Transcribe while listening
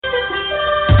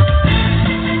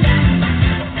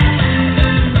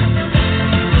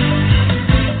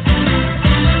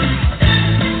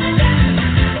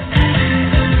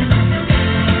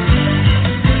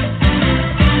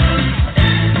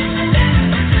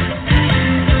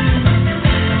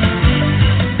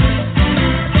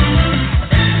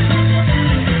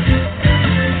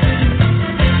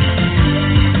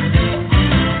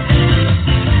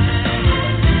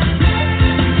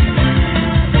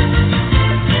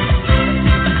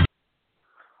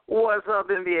What's up,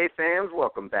 NBA fans?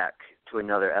 Welcome back to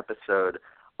another episode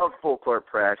of Full Court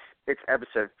Press. It's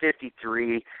episode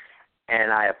 53, and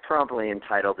I have promptly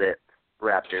entitled it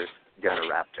Raptors Gonna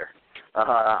Raptor.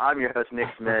 I'm your host, Nick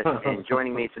Smith, and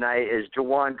joining me tonight is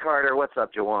Jawan Carter. What's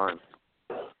up, Jawan?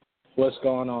 What's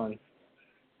going on?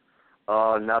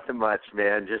 Oh, nothing much,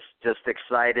 man. Just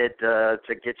excited to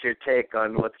get your take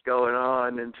on what's going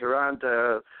on in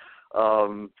Toronto.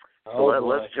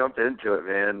 Let's jump into it,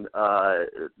 man.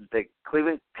 The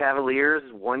Cleveland Cavaliers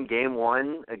won Game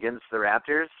 1 against the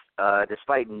Raptors,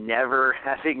 despite never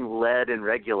having led in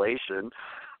regulation.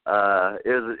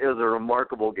 It was a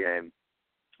remarkable game.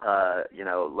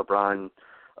 LeBron,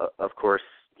 of course,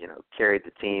 carried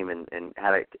the team and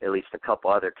had at least a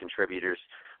couple other contributors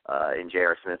in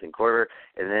J.R. Smith and Korver,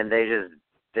 and then they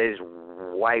just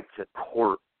wiped the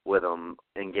court with them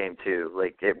in Game 2.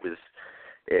 Like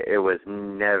it was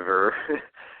never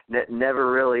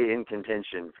never really in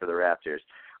contention for the Raptors.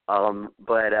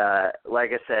 But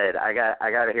like I said, I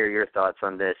got to hear your thoughts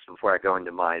on this before I go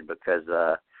into mine because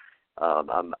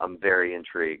I'm very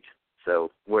intrigued.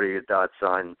 So what are your thoughts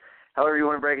on however you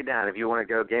want to break it down? If you want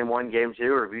to go Game 1, Game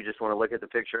 2, or if you just want to look at the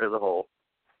picture as a whole?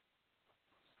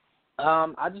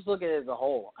 I just look at it as a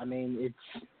whole. I mean,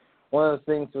 it's one of those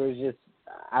things where it's just,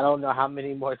 I don't know how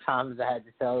many more times I had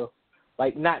to tell,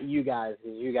 like, not you guys,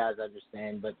 because you guys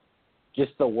understand, but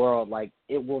just the world, like,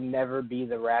 it will never be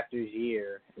the Raptors'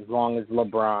 year as long as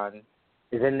LeBron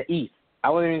is in the East.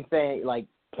 I wouldn't even say, like,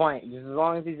 just as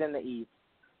long as he's in the East.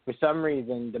 For some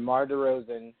reason, DeMar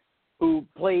DeRozan, who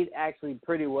played actually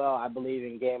pretty well, I believe,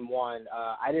 in Game 1.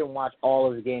 I didn't watch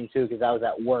all of Game 2 because I was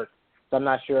at work, so I'm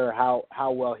not sure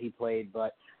how well he played,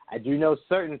 but I do know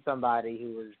somebody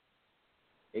who was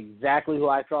exactly who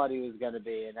I thought he was going to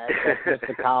be, and that's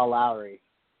Mr. Kyle Lowry.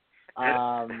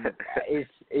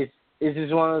 It's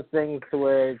just one of those things to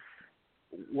where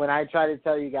when I try to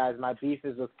tell you guys my beef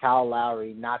is with Kyle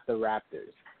Lowry, not the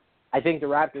Raptors. I think the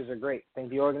Raptors are great. I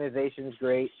think the organization is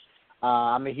great.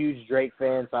 I'm a huge Drake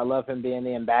fan, so I love him being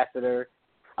the ambassador.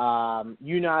 I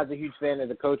was a huge fan of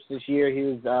the coach this year. He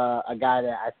was a guy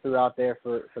that I threw out there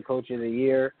for Coach of the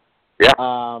Year.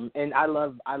 Yeah. And I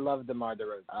love DeMar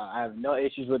DeRozan. I have no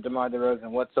issues with DeMar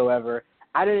DeRozan whatsoever.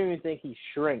 I didn't even think he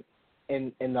shrinks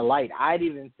in the light. I'd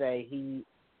even say he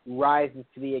rises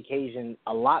to the occasion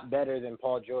a lot better than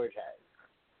Paul George has.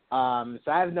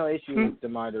 So I have no issue with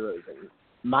DeMar DeRozan.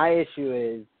 My issue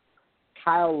is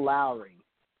Kyle Lowry,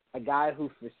 a guy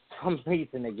who for some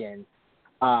reason, again,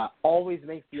 always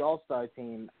makes the All-Star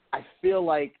team. I feel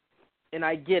like, and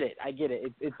I get it.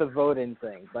 It's a voting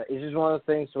thing. But it's just one of those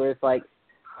things where it's like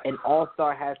an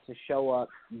All-Star has to show up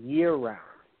year-round,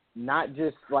 not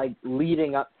just like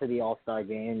leading up to the All-Star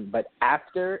game, but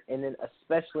after and then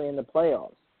especially in the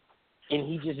playoffs. And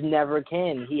he just never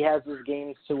can. He has those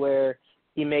games to where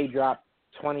he may drop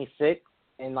 26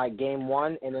 in like Game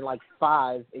 1 and then like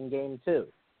 5 in Game 2.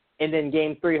 And then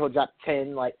Game 3 he'll drop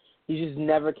 10. Like, he's just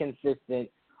never consistent.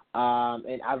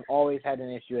 And I've always had an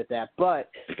issue with that.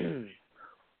 But to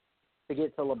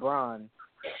get to LeBron,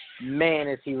 man,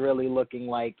 is he really looking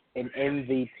like an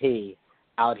MVP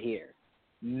out here.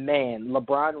 Man,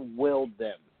 LeBron willed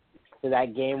them to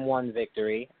that Game 1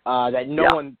 victory that no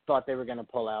one thought they were going to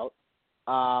pull out.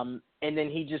 And then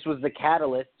he just was the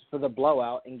catalyst for the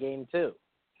blowout in Game 2.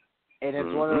 And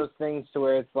it's one of those things to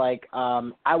where it's like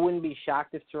I wouldn't be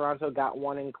shocked if Toronto got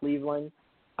one in Cleveland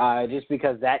just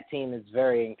because that team is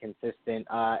very inconsistent.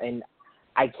 And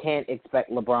I can't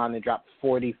expect LeBron to drop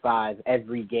 45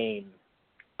 every game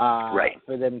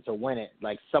for them to win it.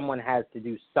 Like, someone has to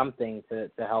do something to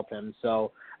help him.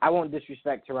 So I won't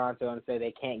disrespect Toronto and say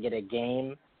they can't get a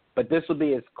game, but this will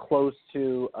be as close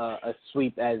to a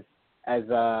sweep as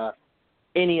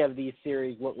any of these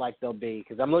series look like they'll be.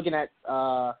 Because I'm looking at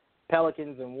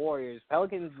Pelicans and Warriors.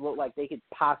 Pelicans look like they could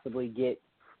possibly get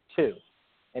 2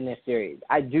 in this series.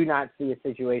 I do not see a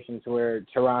situation to where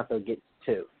Toronto gets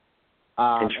 2,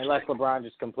 unless LeBron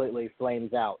just completely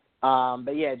flames out.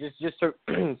 But yeah, just to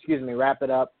wrap it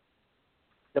up.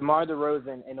 DeMar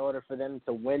DeRozan, in order for them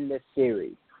to win this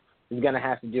series, is going to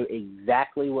have to do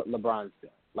exactly what LeBron's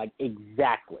doing. Like,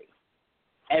 exactly.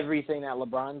 Everything that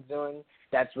LeBron's doing,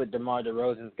 that's what DeMar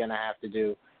DeRozan's going to have to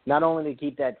do. Not only to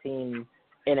keep that team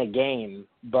in a game,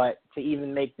 but to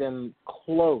even make them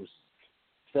close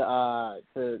to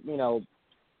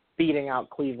beating out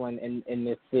Cleveland in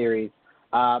this series.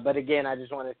 But again, I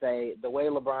just want to say the way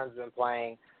LeBron's been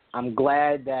playing, I'm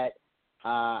glad that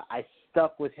I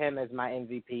stuck with him as my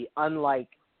MVP, unlike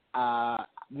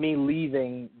me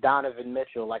leaving Donovan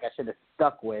Mitchell, like I should have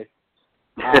stuck with.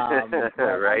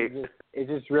 Right. It's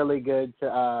just really good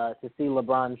to see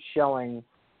LeBron showing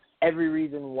every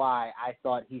reason why I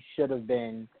thought he should have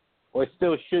been or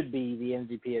still should be the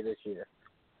MVP of this year.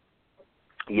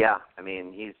 Yeah, I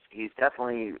mean, he's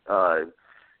definitely,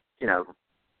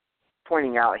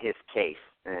 pointing out his case,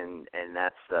 and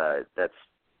that's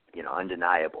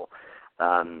undeniable,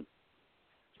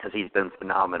 because he's been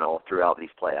phenomenal throughout these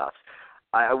playoffs.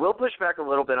 I will push back a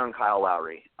little bit on Kyle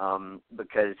Lowry,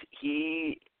 because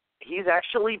he's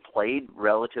actually played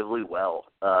relatively well.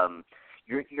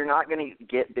 You're not going to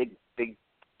get big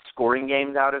scoring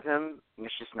games out of him.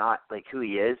 It's just not like who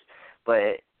he is,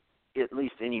 but at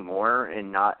least anymore,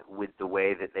 and not with the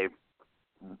way that they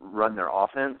run their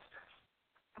offense.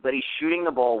 But he's shooting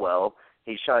the ball well.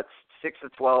 He shot 6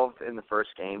 of 12 in the first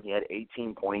game. He had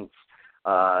 18 points.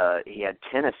 He had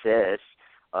 10 assists,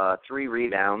 3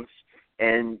 rebounds.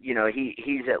 And,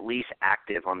 he's at least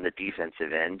active on the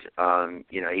defensive end.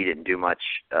 He didn't do much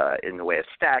in the way of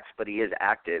stats, but he is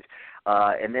active.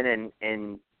 And then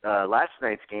in last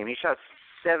night's game, he shot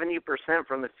 70%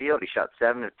 from the field. He shot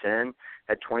 7 of 10,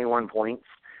 had 21 points,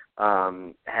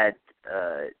 had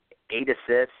 8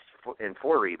 assists and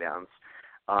 4 rebounds.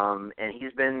 And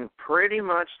he's been pretty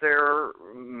much their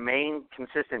main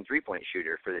consistent three-point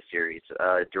shooter for this series.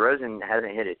 DeRozan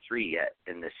hasn't hit a 3 yet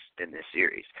in this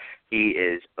series. He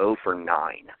is 0 for 9.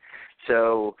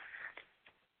 So,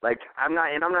 I'm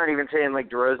not even saying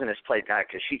DeRozan has played bad,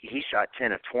 because he shot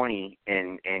 10 of 20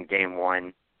 in game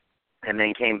 1, and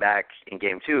then came back in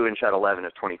game 2 and shot 11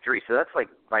 of 23. So that's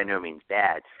by no means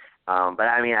bad. But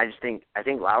I mean, I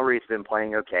think Lowry's been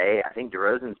playing okay. I think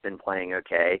DeRozan's been playing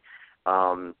okay.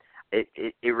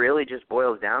 It really just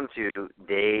boils down to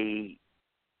they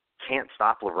can't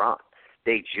stop LeBron.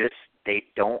 They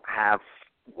don't have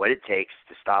what it takes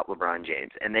to stop LeBron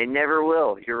James, and they never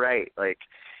will. You're right.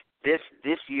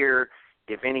 This year,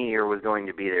 if any year, was going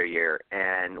to be their year.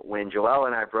 And when Joel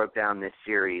and I broke down this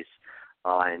series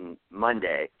on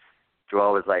Monday,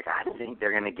 Joel was like, I think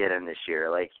they're going to get him this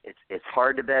year. It's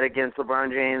hard to bet against LeBron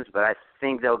James, but I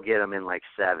think they'll get him in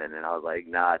 7. And I was like,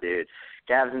 nah, dude.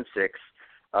 Cavs in 6.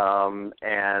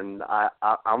 And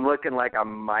I'm looking like I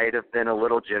might have been a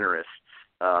little generous.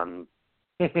 The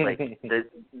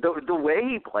way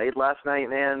he played last night,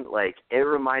 man, it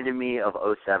reminded me of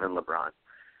 07 LeBron.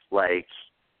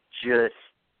 Just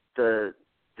the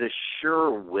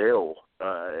sure will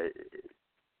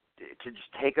to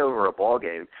just take over a ball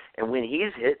game. And when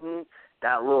he's hitting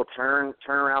that little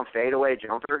turnaround fadeaway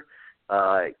jumper,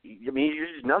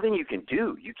 there's nothing you can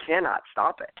do. You cannot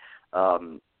stop it.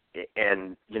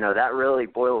 And that really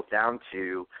boils down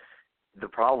to the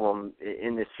problem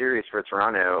in this series for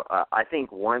Toronto. I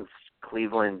think once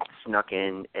Cleveland snuck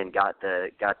in and got the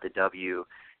W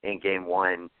in game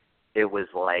 1, it was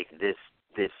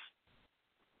this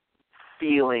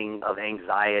feeling of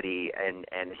anxiety and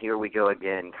here we go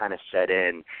again kind of set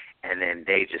in, and then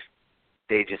they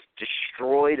just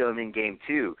destroyed them in game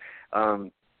 2.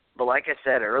 But like I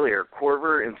said earlier,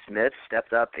 Korver and Smith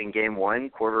stepped up in game 1.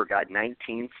 Korver got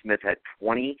 19. Smith had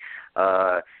 20.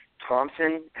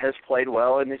 Thompson has played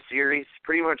well in this series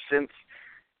pretty much since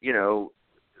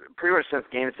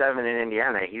game 7 in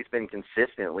Indiana. He's been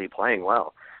consistently playing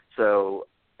well. So,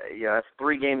 that's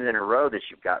 3 games in a row that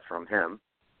you've got from him.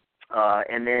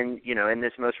 And then, in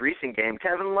this most recent game,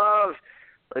 Kevin Love,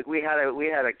 we had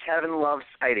a Kevin Love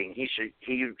sighting. He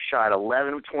shot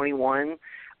 11 of 21.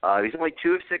 He was only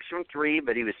 2 of 6 from 3,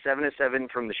 but he was 7 of 7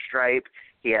 from the stripe.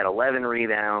 He had 11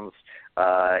 rebounds,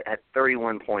 had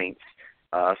 31 points.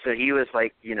 So he was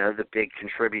the big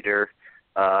contributor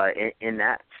in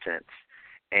that sense.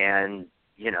 And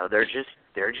they're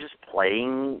just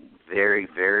playing very,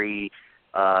 very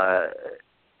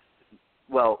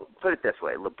well. Put it this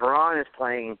way: LeBron is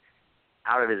playing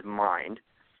out of his mind,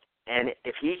 and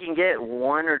if he can get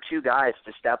 1 or 2 guys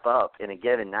to step up in a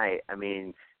given night, I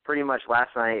mean. Pretty much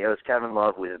last night it was Kevin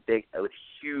Love with a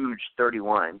huge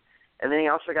 31, and then he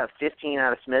also got 15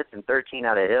 out of Smith and 13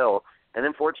 out of Hill, and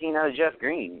then 14 out of Jeff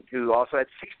Green, who also had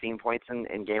 16 points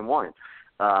in game 1.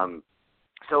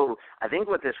 So I think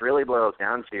what this really boils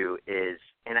down to is,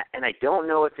 and I don't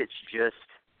know if it's just,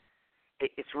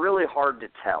 it's really hard to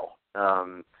tell,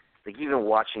 even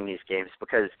watching these games,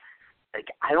 because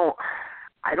I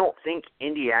don't think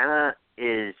Indiana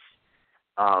is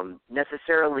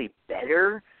necessarily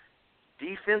better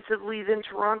defensively than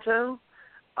Toronto,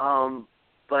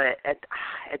 but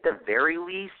at the very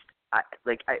least,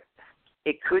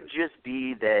 it could just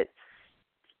be that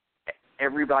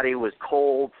everybody was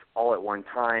cold all at one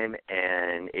time,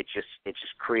 and it just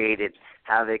created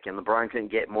havoc, and LeBron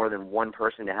couldn't get more than one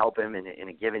person to help him in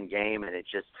a given game, and it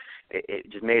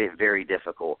just made it very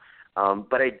difficult.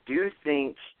 But I do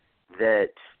think that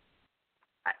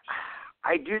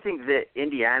I do think that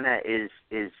Indiana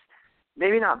is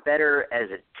maybe not better as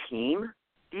a team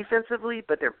defensively,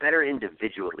 but they're better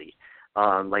individually.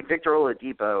 Like Victor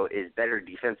Oladipo is better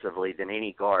defensively than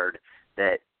any guard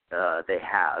that they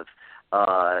have.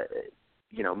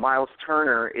 Miles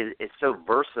Turner is so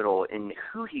versatile in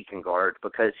who he can guard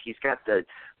because he's got the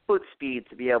foot speed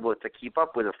to be able to keep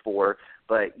up with a 4,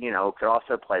 but, could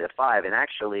also play the 5. And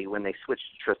actually, when they switched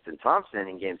to Tristan Thompson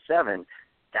in Game 7,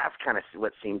 that's kind of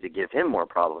what seemed to give him more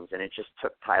problems. And it just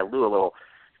took Ty Lue a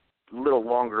little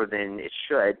longer than it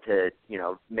should to,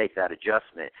 make that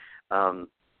adjustment. And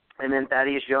then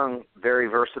Thaddeus Young, very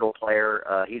versatile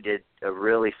player. He did a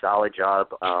really solid job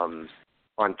on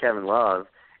Kevin Love.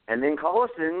 And then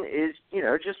Collison is,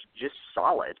 just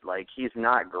solid. Like, he's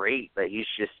not great, but he's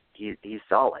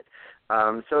solid.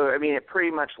 It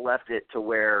pretty much left it to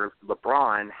where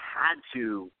LeBron had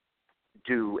to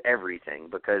do everything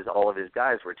because all of his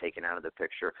guys were taken out of the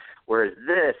picture. Whereas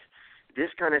this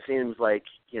kind of seems like,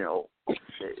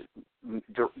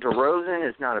 DeRozan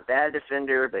is not a bad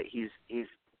defender, but he's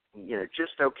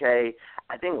just okay.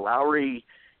 I think Lowry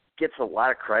gets a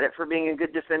lot of credit for being a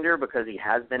good defender because he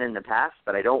has been in the past,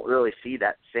 but I don't really see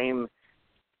that same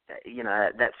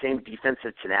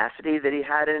defensive tenacity that he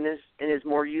had in his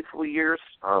more youthful years.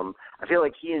 I feel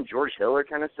like he and George Hill are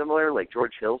kind of similar. Like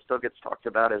George Hill still gets talked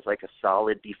about as like a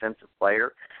solid defensive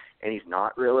player, and he's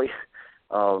not really.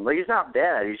 He's not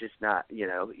bad. He's just not,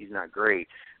 he's not great.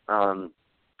 And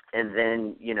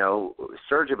then,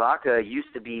 Serge Ibaka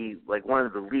used to be like one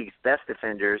of the league's best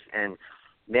defenders, and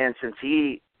man, since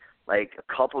he, like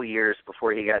a couple years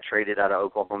before he got traded out of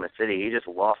Oklahoma City, he just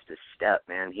lost his step,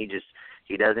 man. He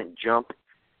doesn't jump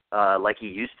like he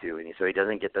used to, and so he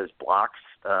doesn't get those blocks,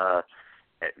 and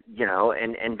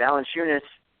Valanciunas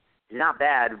is not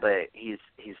bad, but he's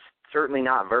certainly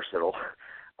not versatile.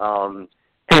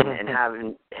 And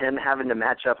having to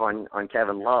match up on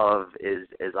Kevin Love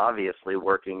is obviously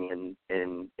working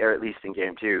in or at least in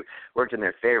Game 2, worked in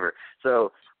their favor.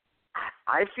 So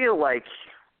I feel like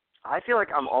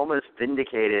I'm almost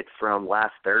vindicated from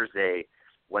last Thursday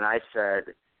when I said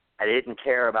I didn't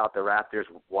care about the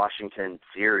Raptors-Washington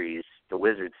series, the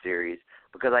Wizards series,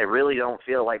 because I really don't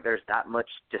feel like there's that much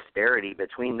disparity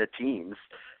between the teams.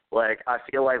 Like, I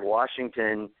feel like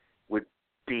Washington would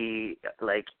be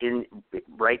like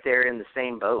right there in the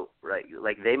same boat, right?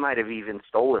 Like they might have even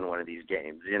stolen one of these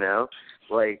games,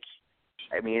 Like,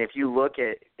 I mean, if you look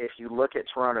at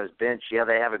Toronto's bench, yeah,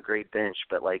 they have a great bench,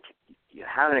 but like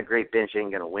having a great bench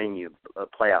ain't gonna win you a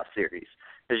playoff series.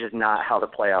 It's just not how the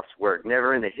playoffs work.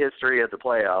 Never in the history of the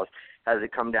playoffs has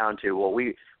it come down to, well,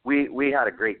 we had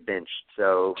a great bench.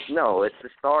 So no, it's the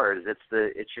stars.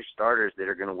 It's your starters that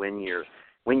are gonna win you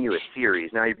a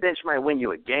series. Now your bench might win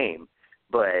you a game,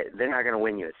 but they're not going to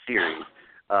win you a series.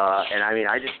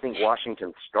 I just think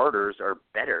Washington's starters are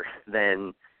better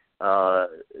than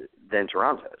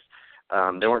Toronto's.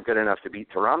 They weren't good enough to beat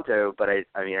Toronto, but I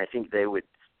think they would.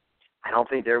 I don't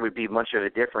think there would be much of a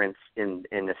difference in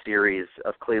the series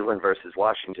of Cleveland versus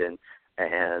Washington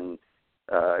and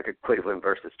Cleveland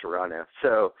versus Toronto.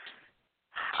 So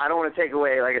I don't want to take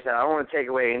away, like I said, I don't want to take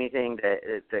away anything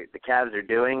that the Cavs are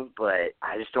doing, but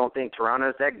I just don't think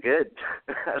Toronto's that good.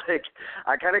 Like,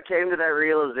 I kind of came to that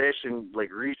realization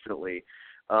like recently.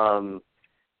 I've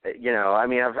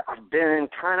been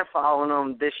kind of following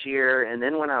them this year, and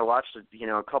then when I watched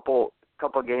a couple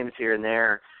games here and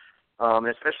there,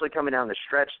 especially coming down the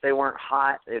stretch, they weren't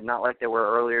hot. They're not like they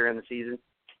were earlier in the season.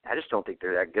 I just don't think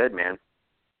they're that good, man.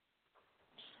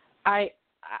 I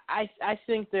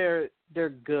think they're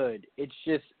good. It's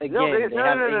just, again,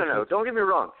 no. Don't get me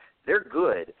wrong. They're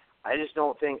good. I just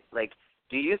don't think, like,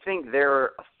 do you think they're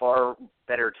a far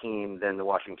better team than the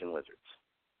Washington Wizards?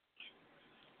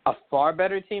 A far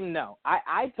better team? No.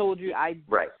 I told you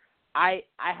Right. I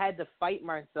had to fight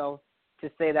myself to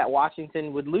say that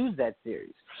Washington would lose that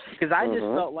series because I just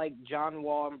felt like John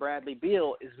Wall and Bradley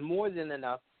Beal is more than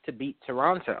enough to beat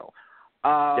Toronto.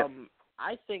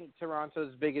 I think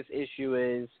Toronto's biggest issue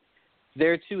is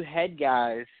their two head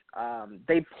guys.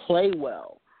 They play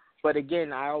well, but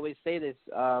again, I always say this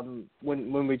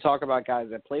when we talk about guys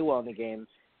that play well in the game.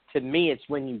 To me, it's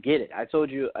when you get it. I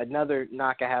told you another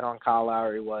knock I had on Kyle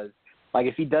Lowry was, like,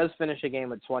 if he does finish a game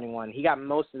with 21, he got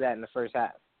most of that in the first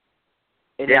half.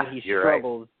 And then he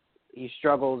struggles. Right. He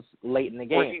struggles late in the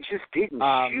game. Well, he just didn't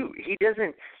shoot. He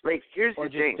doesn't, like, here's the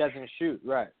thing. Or just doesn't shoot,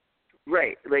 right.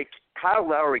 Right. Like, Kyle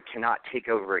Lowry cannot take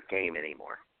over a game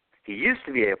anymore. He used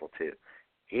to be able to.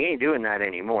 He ain't doing that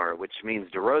anymore, which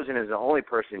means DeRozan is the only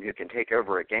person who can take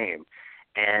over a game.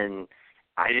 And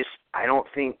I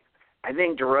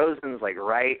think DeRozan's like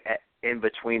right in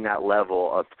between that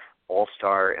level of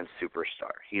all-star and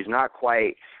superstar. He's not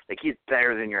quite, like, he's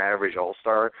better than your average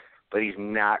all-star, but he's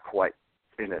not quite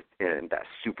in that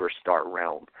superstar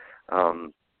realm.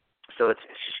 So it's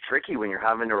just tricky when you're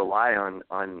having to rely on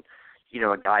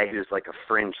a guy who's like a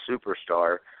fringe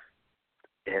superstar,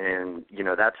 and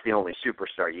that's the only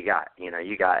superstar you got.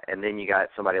 And then you got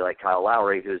somebody like Kyle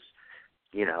Lowry, who's,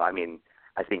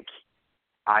 I think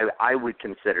I would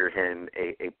consider him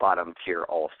a bottom tier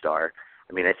all-star.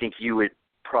 I think you would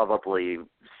probably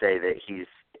say that he's,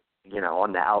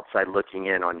 on the outside looking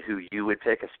in on who you would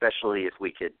pick, especially if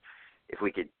we could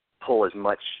pull as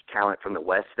much talent from the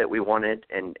West that we wanted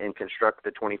and construct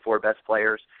the 24 best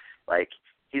players. Like,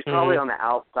 he's probably on the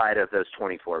outside of those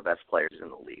 24 best players in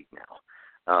the league now.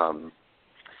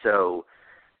 So,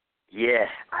 yeah,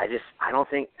 I don't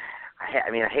think, I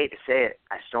hate to say it,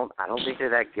 I don't think they're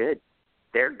that good.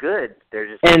 They're good. They're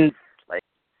just, like,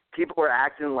 people were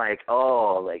acting like,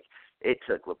 it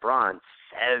took LeBron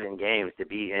 7 games to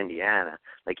beat Indiana.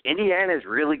 Like, Indiana's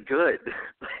really good.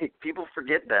 Like, people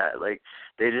forget that. Like,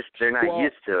 they're not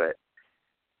used to it.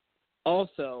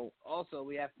 Also,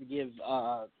 we have to give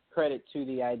credit to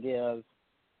the idea of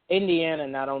Indiana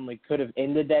not only could have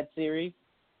ended that series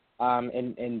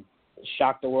and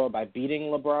shocked the world by beating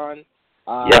LeBron.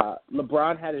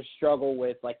 LeBron had a struggle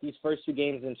with, like, these first 2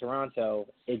 games in Toronto,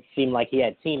 it seemed like he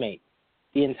had teammates.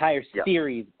 The entire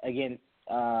series against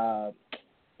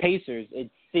Pacers,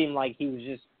 it seemed like he was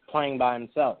just playing by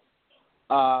himself.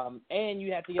 And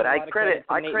you have to give a lot of credit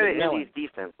to Nate McMillan. Indy's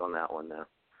defense on that one, though.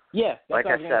 Yeah, that's like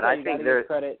I said, I think there's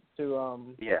credit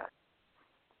to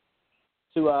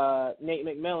Nate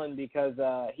McMillan, because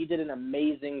he did an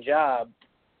amazing job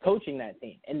coaching that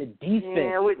team, and the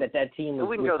defense that team was. I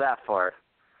wouldn't go that far.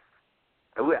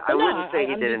 I wouldn't say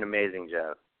he did an amazing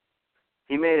job.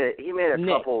 He made a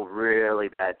couple really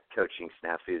bad coaching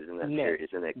snafus in that series,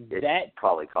 and it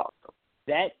probably cost him.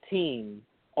 That team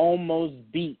almost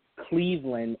beat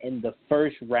Cleveland in the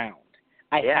first round.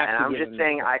 I'm just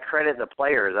saying I credit the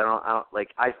players.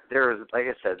 There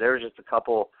was just a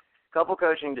couple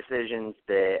coaching decisions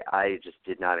that I just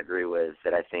did not agree with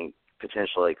that I think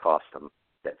potentially cost them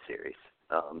that series.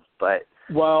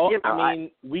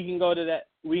 We can go to that.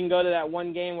 We can go to that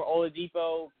one game where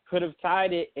Oladipo could have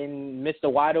tied it and missed a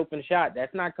wide open shot.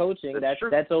 That's not coaching.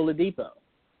 That's Oladipo.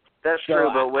 That's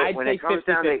true, but when it comes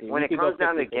down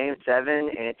to Game 7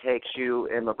 and it takes you,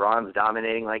 and LeBron's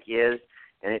dominating like he is,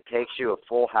 and it takes you a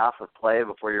full half of play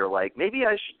before you're like, maybe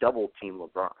I should double team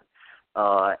LeBron.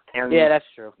 That's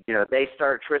true. They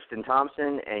start Tristan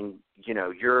Thompson, and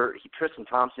Tristan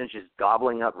Thompson's just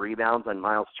gobbling up rebounds on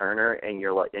Miles Turner, and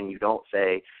you don't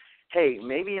say, hey,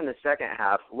 maybe in the second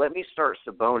half, let me start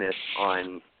Sabonis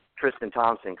on Tristan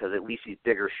Thompson because at least he's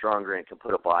bigger, stronger, and can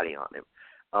put a body on him.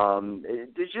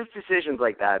 There's just decisions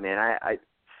like that, man. I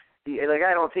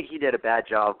don't think he did a bad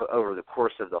job over the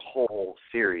course of the whole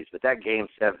series, but that Game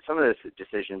 7, some of those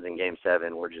decisions in Game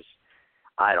 7 were just,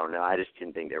 I don't know. I just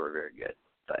didn't think they were very good.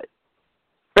 But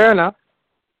fair enough.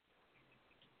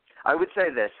 I would say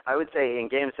this. I would say in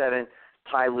Game 7,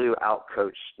 Ty Lue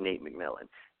outcoached Nate McMillan,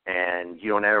 and you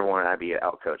don't ever want to be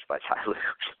outcoached by Ty Lue.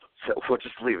 So we'll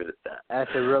just leave it at that.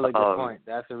 That's a really good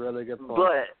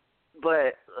point.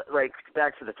 But like,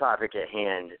 back to the topic at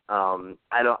hand,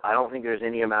 I don't think there's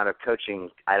any amount of coaching.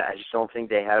 I just don't think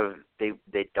they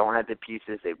don't have the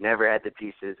pieces. They've never had the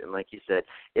pieces, and like you said,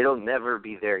 it'll never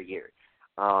be their year.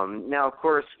 Now, of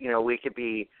course, we could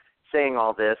be saying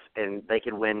all this, and they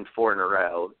could win 4 in a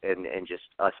row, and just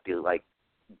us be like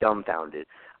dumbfounded.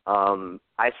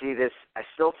 I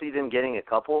still see them getting a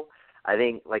couple. I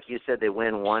think, like you said, they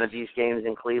win one of these games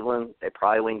in Cleveland. They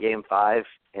probably win Game 5,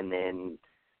 and then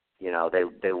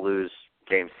they lose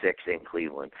Game 6 in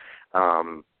Cleveland.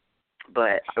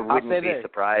 But I wouldn't be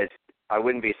surprised. I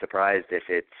wouldn't be surprised if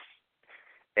it's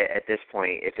at this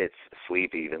point if it's a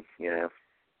sweep even.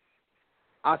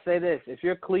 I'll say this: if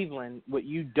you're Cleveland, what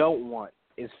you don't want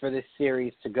is for this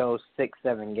series to go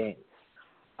 6-7 games,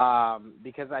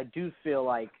 because I do feel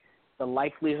like the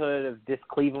likelihood of this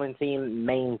Cleveland team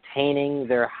maintaining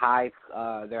their high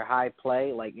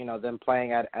play, like them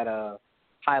playing at a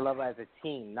high level as a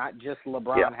team, not just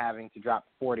LeBron having to drop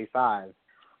 45,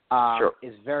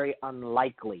 is very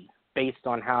unlikely based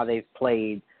on how they've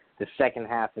played the second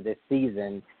half of this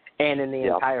season and in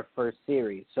the entire first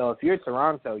series. So if you're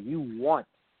Toronto, you want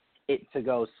it to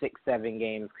go 6-7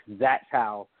 games, because that's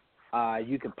how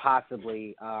you could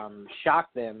possibly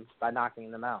shock them by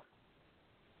knocking them out.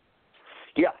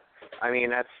 Yeah. I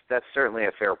mean, that's certainly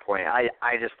a fair point. I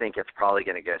just think it's probably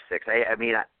going to go 6. I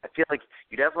feel like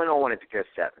you definitely don't want it to go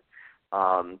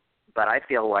 7. but I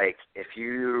feel like if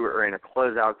you are in a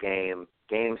closeout game,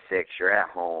 Game 6, you're at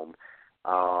home.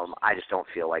 I just don't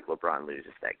feel like LeBron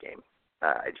loses that game.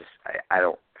 I just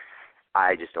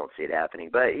don't see it happening.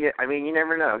 But yeah, I mean, you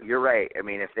never know. You're right. I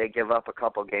mean, if they give up a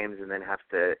couple games and then have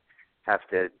to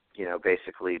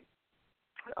basically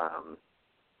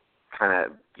kind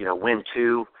of win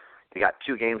two. They got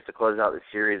 2 games to close out the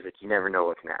series. Like, you never know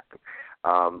what can happen.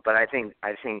 But I think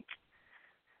I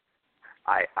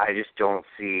just don't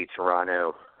see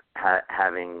Toronto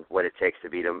having what it takes to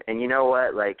beat them. And you know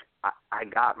what? Like, I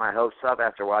got my hopes up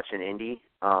after watching Indy.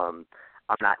 I'm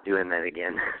not doing that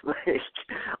again. Like,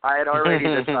 I had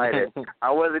already decided.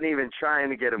 I wasn't even trying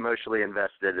to get emotionally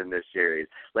invested in this series.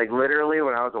 Like, literally,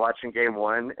 when I was watching Game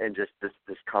 1 and just this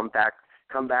comeback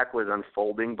was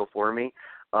unfolding before me,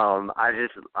 I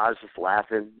was just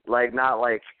laughing. Like, not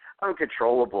like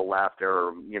uncontrollable laughter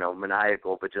or,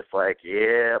 maniacal, but just like,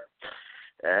 yep,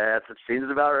 that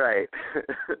seems about right.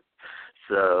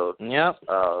 So, yep.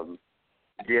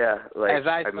 Yeah, like, as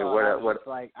I saw, what?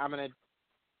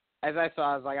 As I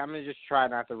saw, I was like, I'm gonna just try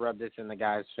not to rub this in the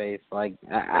guy's face. Like,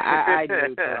 I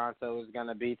knew Toronto was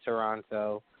gonna beat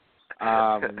Toronto.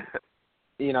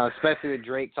 Especially with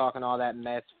Drake talking all that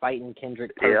mess, fighting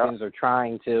Kendrick Perkins or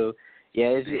trying to.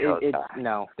 Yeah,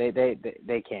 no, they can't.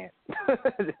 They can't.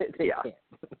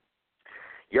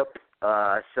 Yep.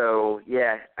 So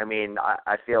yeah, I mean,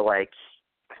 I feel like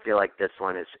this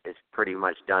one is pretty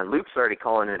much done. Luke's already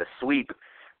calling it a sweep.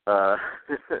 I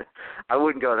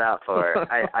wouldn't go that far.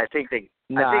 I think they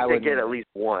get at least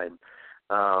one.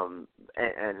 And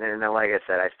like I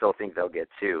said, I still think they'll get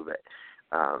 2,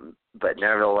 but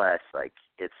nevertheless, like,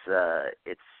 it's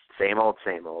same old.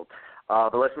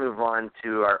 But let's move on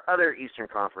to our other Eastern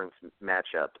Conference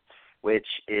matchup, which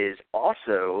is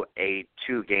also a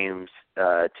 2-0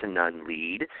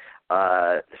 lead.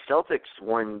 The Celtics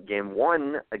won Game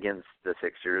 1 against the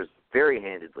Sixers very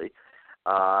handedly,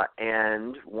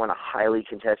 and won a highly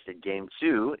contested Game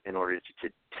 2 in order to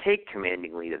take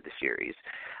commanding lead of the series.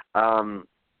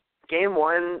 Game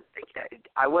 1,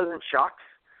 I wasn't shocked.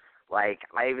 Like,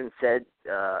 I even said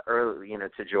earlier,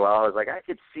 to Joel, I was like, I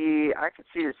could see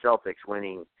the Celtics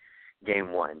winning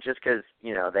Game 1 just because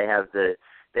they have the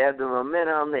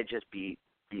momentum. They just beat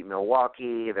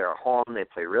Milwaukee. They're at home. They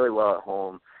play really well at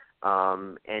home.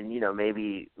 And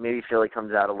maybe Philly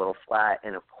comes out a little flat,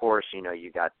 and of course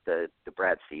you got the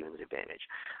Brad Stevens advantage.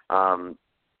 So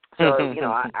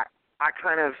I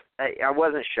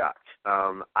wasn't shocked.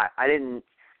 I didn't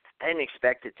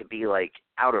expect it to be like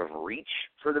out of reach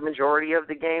for the majority of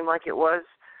the game like it was.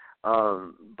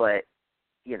 But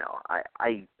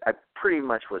I pretty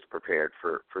much was prepared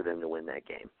for them to win that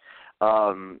game.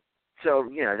 So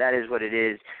that is what it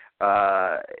is.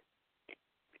 What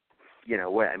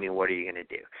are you going to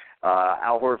do?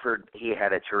 Al Horford, he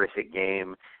had a terrific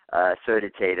game. So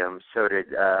did Tatum. So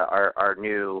did our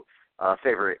new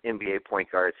favorite NBA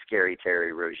point guard, Scary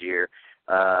Terry Rozier.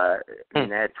 They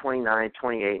had 29,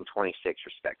 28, and 26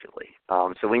 respectively.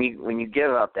 So when you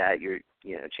give up that,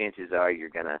 chances are you're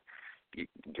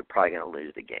probably gonna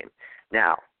lose the game.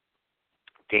 Now,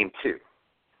 Game 2,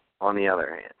 on the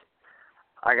other hand,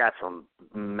 I got some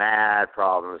mad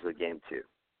problems with Game 2.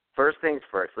 First things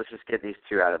first, let's just get these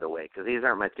 2 out of the way because these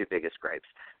aren't my 2 biggest gripes.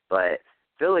 But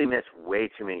Philly missed way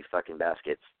too many fucking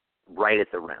baskets right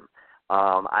at the rim.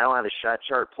 I don't have the shot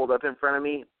chart pulled up in front of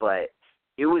me, but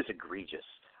it was egregious.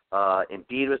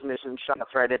 Embiid was missing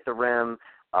shots right at the rim.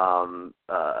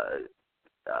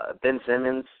 Ben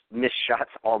Simmons missed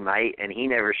shots all night, and he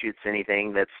never shoots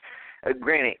anything that's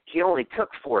granted, he only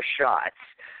took 4 shots,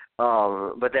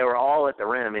 but they were all at the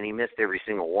rim, and he missed every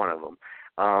single one of them.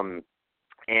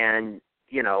 And,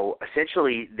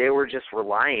 essentially they were just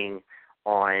relying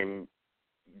on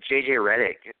J.J.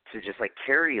 Redick to just, like,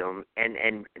 carry them,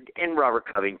 and Robert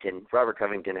Covington. Robert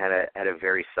Covington had a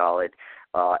very solid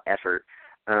effort.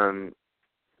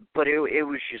 But it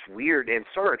was just weird, and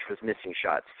Saric was missing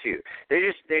shots too.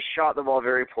 They shot the ball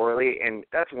very poorly, and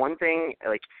that's one thing.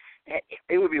 Like,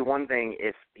 it would be one thing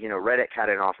if Redick had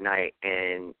an off night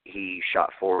and he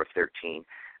shot 4 of 13.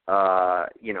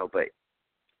 But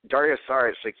Dario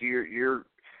Saric, like, you're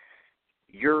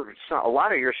a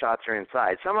lot of your shots are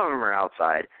inside. Some of them are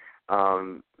outside,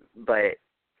 but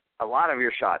a lot of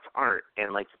your shots aren't.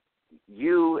 And, like,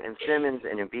 you and Simmons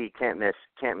and Embiid can't miss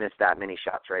that many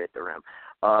shots right at the rim.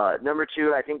 Number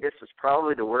 2, I think this is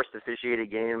probably the worst officiated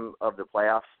game of the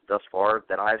playoffs thus far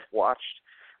that I've watched.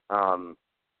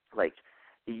 Like,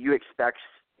 you expect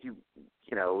you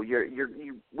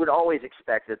would always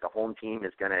expect that the home team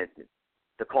is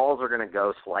the calls are gonna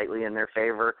go slightly in their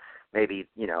favor. Maybe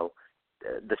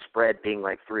the spread being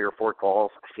like 3 or 4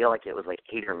 calls. I feel like it was like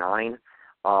 8 or 9.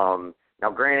 Now,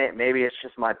 granted, maybe it's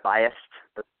just my bias,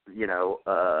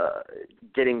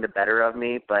 getting the better of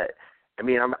me. But I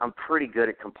mean, I'm pretty good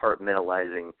at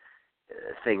compartmentalizing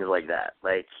things like that.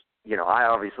 Like, I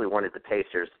obviously wanted the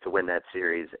Pacers to win that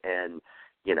series, and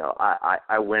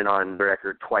I went on the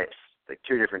record twice, like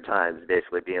 2 different times,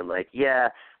 basically being like, yeah,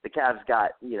 the Cavs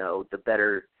got the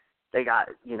better. They got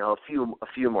a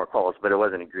few more calls, but it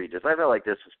wasn't egregious. I felt like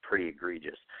this was pretty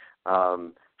egregious.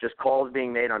 Just calls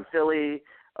being made on Philly,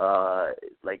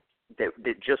 like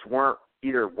that just weren't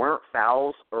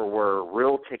fouls or were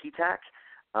real ticky-tack.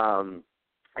 And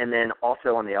then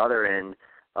also on the other end,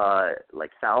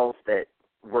 like fouls that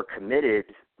were committed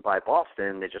by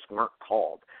Boston that just weren't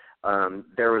called.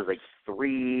 There was like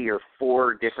 3 or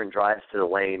 4 different drives to the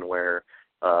lane where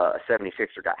a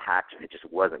 76er got hacked and it just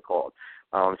wasn't called.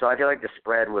 So I feel like the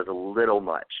spread was a little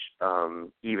much,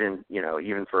 even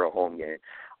for a home game.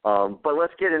 But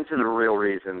let's get into the real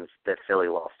reasons that Philly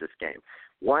lost this game.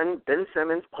 One, Ben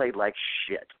Simmons played like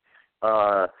shit.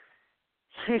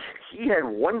 He had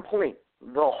 1 point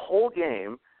the whole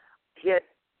game. He had,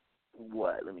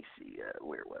 let me see,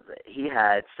 where was it? He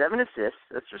had 7 assists.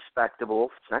 That's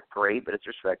respectable. It's not great, but it's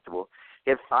respectable.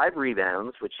 He had 5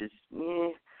 rebounds, which is,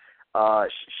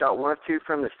 shot 1 of 2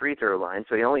 from the free throw line,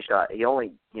 so he only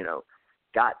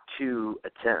got 2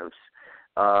 attempts.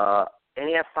 And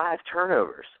he had 5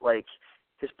 turnovers. Like,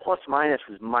 his plus-minus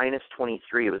was minus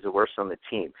 23. It was the worst on the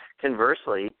team.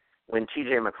 Conversely, when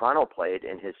T.J. McConnell played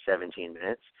in his 17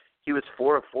 minutes, he was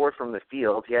 4 of 4 from the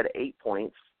field. He had 8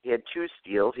 points. He had 2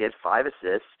 steals. He had 5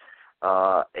 assists.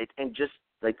 And just,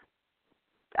 like,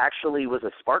 actually was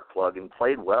a spark plug and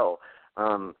played well.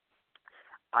 I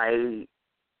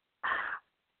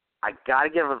got to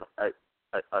give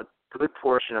a good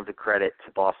portion of the credit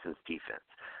to Boston's defense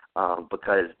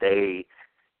because they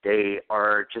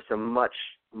are just a much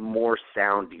more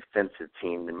sound defensive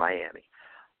team than Miami.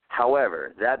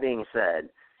 However, that being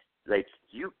said, like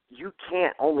you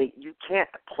can't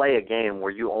play a game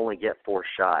where you only get 4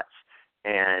 shots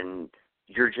and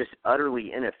you're just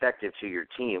utterly ineffective to your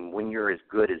team when you're as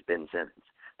good as Ben Simmons.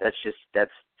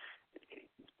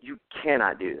 You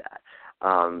cannot do that.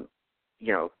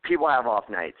 People have off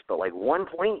nights, but like 1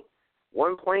 point,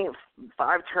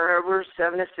 5 turnovers,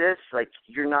 7 assists, like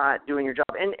you're not doing your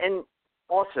job. And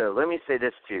also, let me say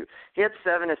this too. He had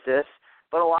 7 assists,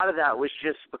 but a lot of that was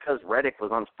just because Redick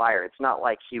was on fire. It's not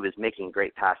like he was making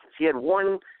great passes. He had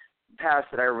 1 pass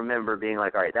that I remember being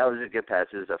like, all right, that was a good pass.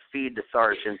 It was a feed to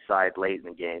Sarge inside late in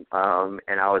the game.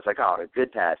 And I was like, oh, a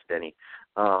good pass, Benny.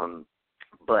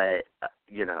 But,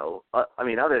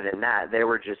 other than that, they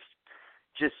were just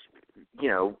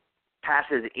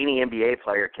passes any NBA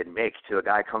player can make to a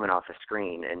guy coming off a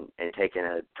screen and taking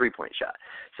a 3-point shot.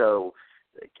 So,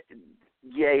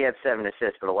 yeah, he had 7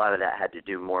 assists, but a lot of that had to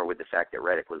do more with the fact that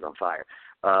Redick was on fire.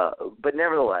 But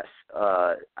nevertheless,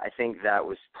 I think that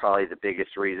was probably the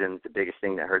biggest reason, the biggest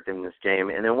thing that hurt them in this game.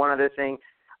 And then one other thing,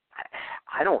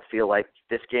 I don't feel like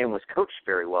this game was coached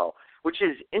very well, which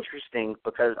is interesting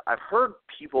because I've heard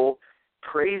people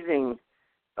praising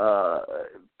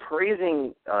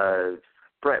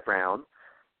Brett Brown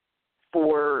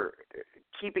for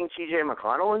keeping T.J.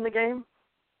 McConnell in the game,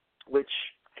 which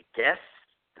I guess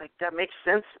that makes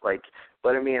sense.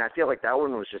 But I mean, I feel like that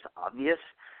one was just obvious.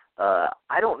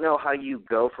 I don't know how you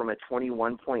go from a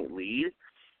 21-point lead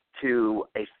to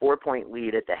a 4-point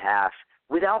lead at the half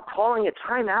without calling a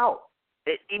timeout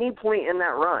at any point in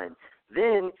that run.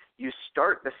 Then you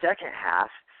start the second half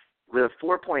with a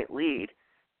 4-point lead,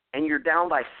 and you're down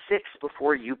by 6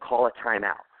 before you call a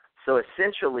timeout. So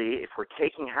essentially, if we're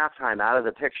taking halftime out of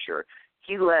the picture,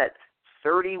 he let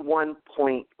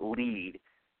 31-point lead,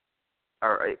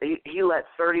 or he let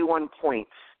 31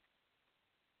 points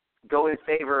go in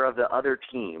favor of the other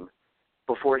team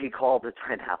before he called the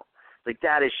timeout. Like,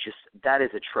 that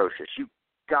is atrocious. You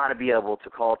got to be able to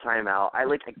call timeout. I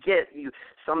get you.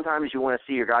 Sometimes you want to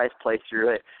see your guys play through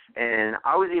it, and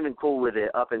I was even cool with it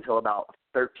up until about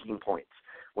 13 points.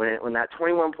 When that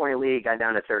 21-point lead got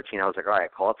down to 13, I was like, all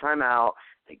right, call a timeout,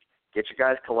 get your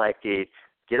guys collected,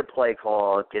 get a play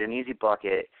call, get an easy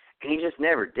bucket, and he just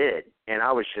never did. And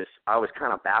I was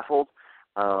kind of baffled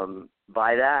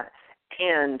by that.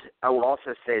 And I will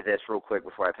also say this real quick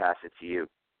before I pass it to you.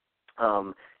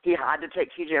 He had to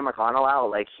take T.J. McConnell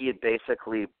out. Like, he had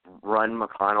basically run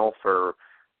McConnell for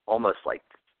almost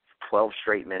 12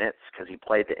 straight minutes because he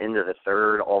played the end of the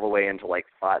third all the way into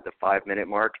the 5-minute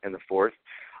mark in the fourth.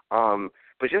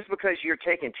 But just because you're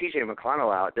taking T.J.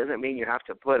 McConnell out doesn't mean you have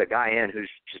to put a guy in who's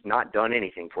just not done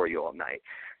anything for you all night.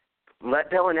 Let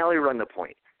Bellinelli run the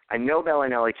point. I know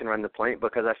Bellinelli can run the point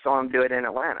because I saw him do it in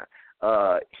Atlanta.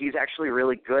 He's actually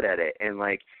really good at it, and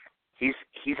like he's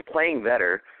playing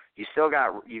better. You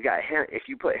got him. If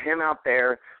you put him out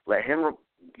there, let him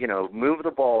move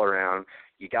the ball around.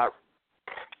 You got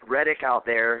Redick out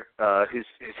there, who's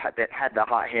had the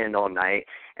hot hand all night,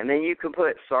 and then you can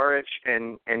put Saric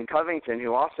and Covington,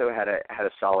 who also had a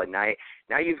solid night.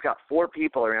 Now you've got 4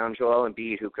 people around Joel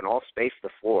Embiid who can all space the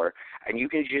floor, and you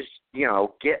can just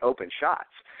get open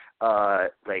shots.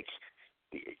 Like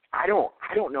I don't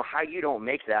know how you don't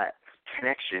make that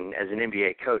connection as an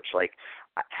NBA coach. Like,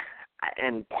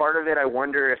 and part of it, I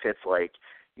wonder if it's like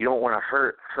you don't want to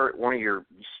hurt one of your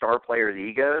star players'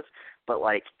 egos, but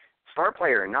like star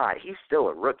player or not, he's still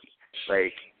a rookie.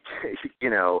 Like,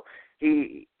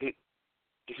 he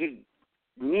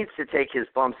needs to take his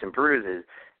bumps and bruises,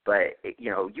 but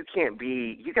you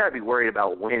got to be worried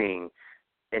about winning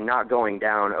and not going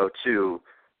down 0-2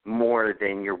 more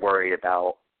than you're worried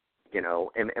about,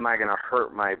 am I going to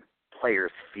hurt my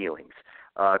players' feelings?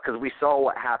 Because we saw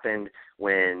what happened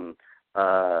when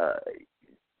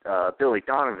Billy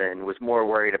Donovan was more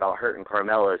worried about hurting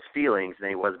Carmelo's feelings than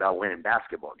he was about winning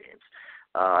basketball games.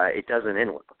 It doesn't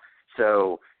end well.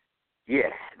 So,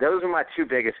 yeah, those are my 2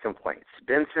 biggest complaints.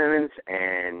 Ben Simmons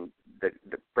and the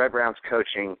Brett Brown's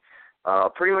coaching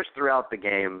pretty much throughout the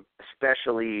game,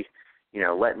 especially,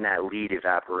 letting that lead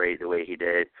evaporate the way he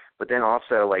did. But then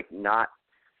also, like, not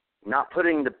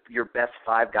putting your best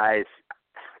 5 guys,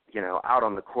 out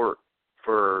on the court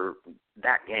for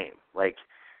that game. Like,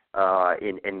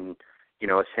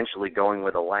 essentially going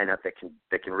with a lineup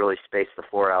that can really space the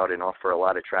floor out and offer a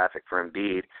lot of traffic for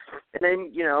Embiid. And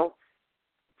then, you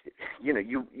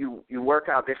work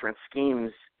out different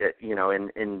schemes,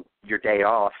 in your day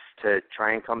off to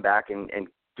try and come back and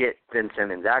get Ben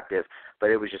Simmons active. But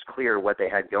it was just clear what they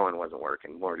had going wasn't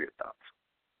working. What are your thoughts?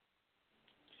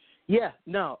 Yeah,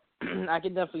 no, I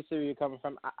can definitely see where you're coming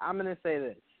from. I'm going to say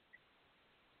this.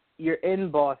 You're in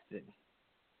Boston.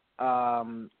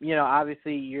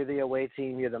 Obviously you're the away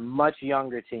team. You're the much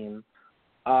younger team.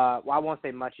 I won't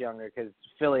say much younger because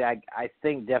Philly, I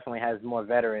think, definitely has more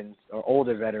veterans or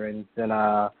older veterans than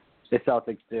the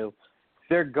Celtics do.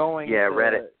 They're going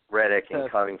Redick and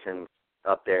Covington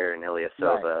up there, and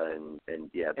Ilyasova, right.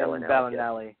 and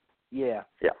Bellinelli. Yeah.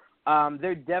 Yeah.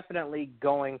 They're definitely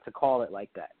going to call it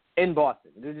like that in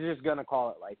Boston. They're just going to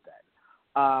call it like that.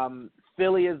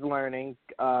 Philly is learning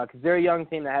because they're a young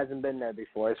team that hasn't been there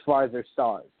before as far as their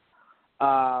stars.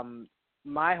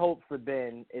 My hope for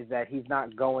Ben is that he's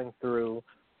not going through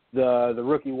the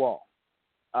rookie wall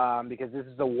because this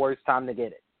is the worst time to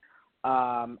get it.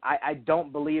 I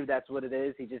don't believe that's what it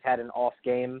is. He just had an off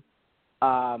game.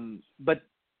 But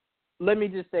let me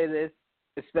just say this,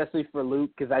 especially for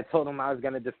Luke, because I told him I was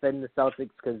going to defend the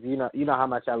Celtics because you know how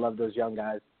much I love those young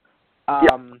guys.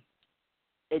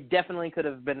 It definitely could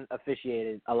have been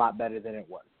officiated a lot better than it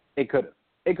was. It could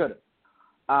have.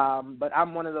 But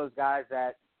I'm one of those guys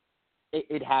that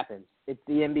it happens. It's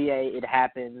the NBA. It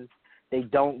happens. They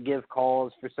don't give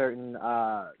calls for certain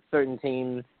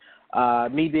teams.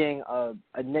 Me being a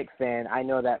Knicks fan, I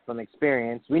know that from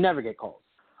experience. We never get calls.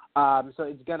 So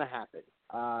it's going to happen.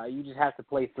 You just have to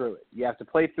play through it. You have to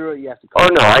play through it. You have to. Oh,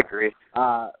 no, I agree.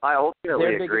 I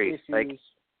ultimately agree.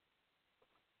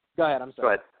 Go ahead. I'm sorry. Go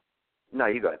ahead. No,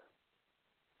 you go ahead.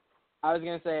 I was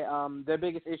going to say their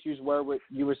biggest issues were what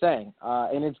you were saying,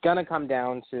 and it's going to come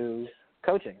down to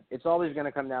coaching. It's always going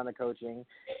to come down to coaching,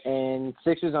 and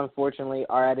Sixers, unfortunately,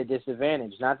 are at a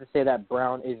disadvantage. Not to say that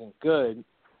Brown isn't good.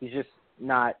 He's just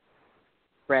not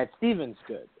Brad Stevens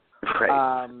good.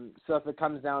 Right. So if it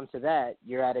comes down to that,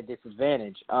 you're at a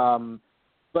disadvantage.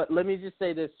 But let me just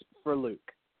say this for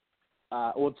Luke,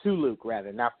 to Luke,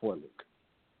 rather, not for Luke.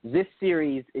 This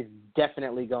series is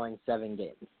definitely going 7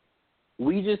 games.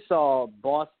 We just saw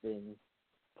Boston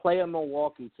play a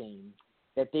Milwaukee team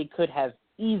that they could have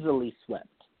easily swept.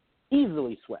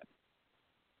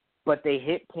 But they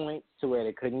hit points to where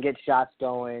they couldn't get shots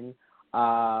going.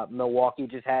 Milwaukee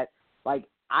just had,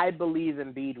 I believe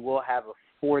Embiid will have a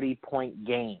 40-point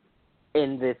game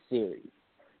in this series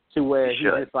to where he's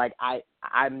just like,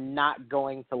 I'm not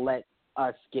going to let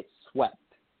us get swept.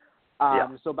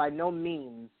 So by no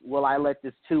means will I let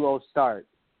this 2-0 start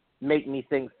make me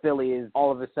think Philly is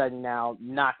all of a sudden now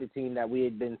not the team that we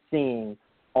had been seeing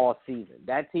all season.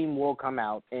 That team will come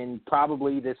out in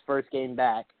probably this first game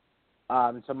back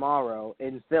tomorrow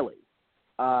in Philly.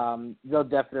 They'll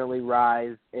definitely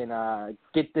rise and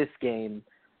get this game.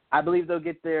 I believe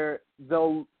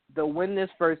they'll win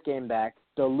this first game back,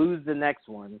 they'll lose the next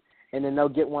one, and then they'll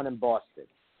get one in Boston.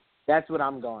 That's what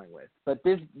I'm going with. But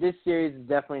this series is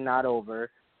definitely not over.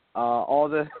 all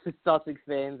the Celtics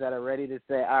fans that are ready to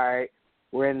say, all right,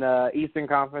 we're in the Eastern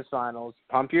Conference Finals,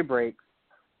 pump your brakes.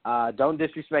 Don't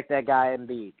disrespect that guy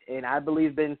Embiid. And I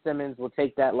believe Ben Simmons will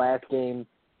take that last game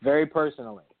very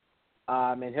personally.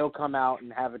 And he'll come out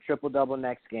and have a triple-double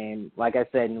next game, like I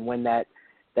said, and win their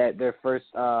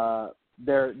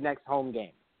next home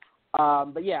game.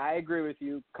 But, yeah, I agree with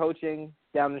you. Coaching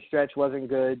down the stretch wasn't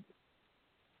good.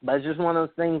 But it's just one of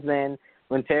those things, man.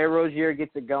 When Terry Rozier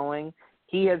gets it going,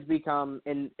 he has become,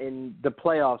 in the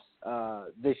playoffs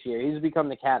this year, he's become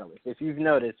the catalyst. If you've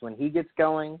noticed, when he gets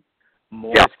going,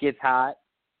 Morris gets hot,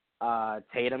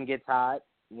 Tatum gets hot.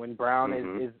 When Brown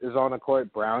is on the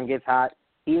court, Brown gets hot.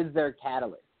 He is their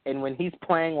catalyst. And when he's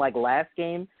playing like last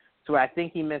game, so I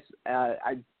think he missed,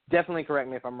 I definitely correct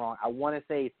me if I'm wrong, I want to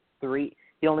say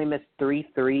he only missed 3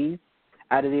 threes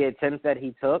out of the attempts that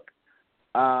he took.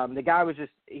 The guy was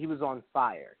he was on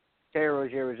fire. Terry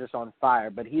Rozier was just on fire,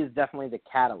 but he is definitely the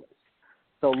catalyst.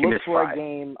 So look for 5. A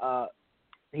game.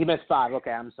 He missed 5.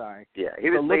 Okay, I'm sorry. Yeah, he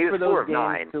was 4 of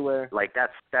 9. To where, like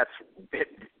that's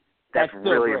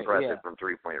really great, impressive from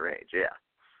 3-point range. Yeah.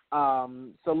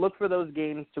 So look for those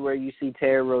games to where you see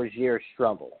Terry Rozier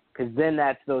struggle, because then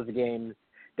that's those games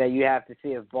that you have to see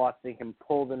if Boston can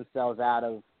pull themselves out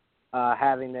of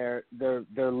having their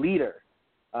leader,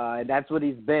 and that's what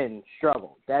he's been,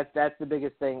 struggle. That's the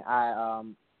biggest thing I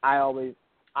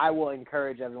will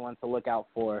encourage everyone to look out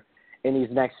for in these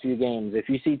next few games. If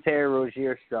you see Terry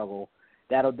Rozier struggle,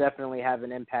 that'll definitely have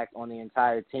an impact on the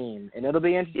entire team, and it'll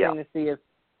be interesting to see if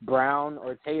Brown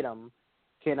or Tatum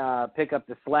can pick up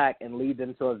the slack and lead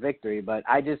them to a victory. But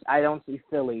I don't see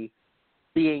Philly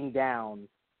being down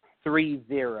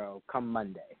 3-0 come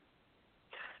Monday.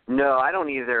 No, I don't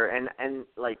either. And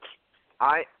like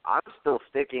I'm still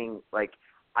sticking. Like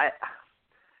I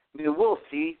mean, we'll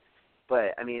see.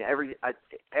 But I mean, every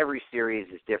series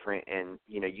is different, and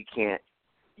you can't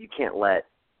let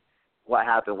what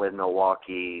happened with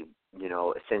Milwaukee,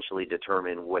 essentially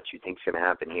determine what you think's going to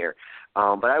happen here.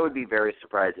 But I would be very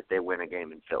surprised if they win a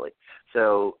game in Philly.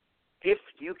 So if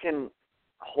you can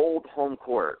hold home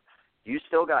court, you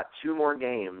still got 2 more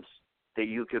games that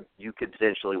you could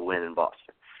potentially win in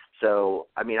Boston. So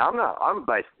I mean, I'm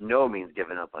by no means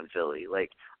giving up on Philly.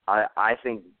 Like I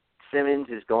think Simmons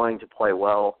is going to play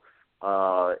well,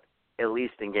 at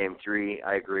least in Game 3.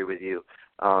 I agree with you.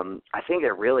 I think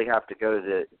they really have to go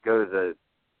to the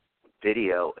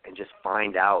video and just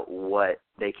find out what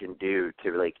they can do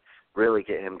to like really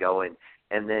get him going.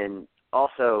 And then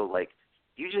also like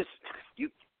you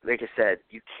like I said,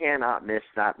 you cannot miss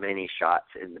that many shots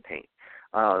in the paint.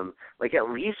 Like at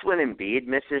least when Embiid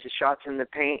misses shots in the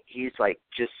paint, he's like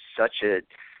just such a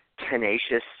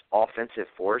tenacious offensive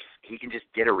force. He can just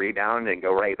get a rebound and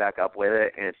go right back up with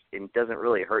it, and it doesn't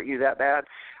really hurt you that bad.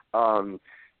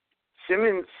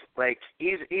 Simmons, like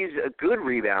he's a good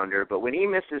rebounder, but when he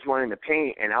misses one in the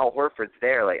paint and Al Horford's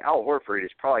there, like Al Horford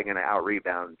is probably going to out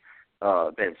rebound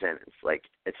Ben Simmons, like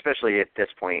especially at this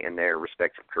point in their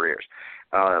respective careers.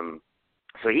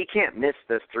 So he can't miss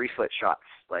those 3-foot shots.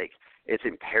 Like it's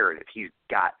imperative. He's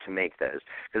got to make those,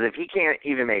 because if he can't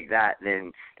even make that,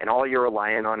 then and all you're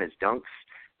relying on is dunks,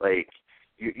 like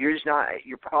you're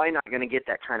probably not going to get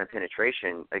that kind of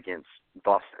penetration against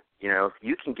Boston.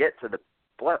 You can get to the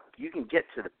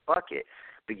bucket,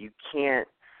 but you can't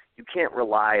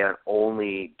rely on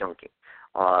only dunking,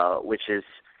 which is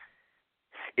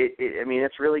I mean,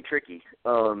 it's really tricky.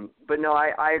 But no,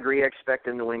 I agree. I expect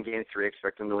them to win Game 3. I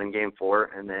expect them to win Game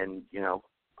 4, and then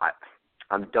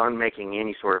I'm done making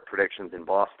any sort of predictions in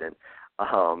Boston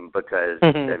because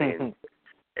I mean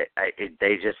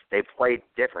they played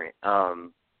different.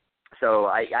 So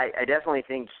I definitely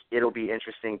think it'll be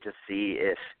interesting to see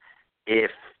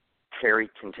if Terry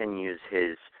continues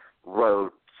his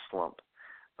road slump.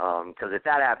 Because if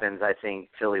that happens, I think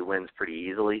Philly wins pretty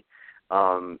easily.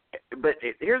 But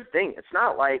here's the thing. It's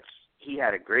not like he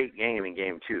had a great game in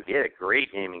Game 2. He had a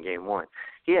great game in Game 1.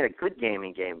 He had a good game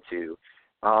in Game 2.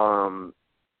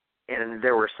 And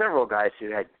there were several guys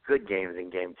who had good games in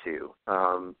Game 2.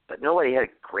 But nobody had a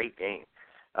great game.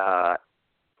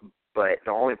 But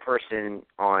the only person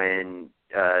on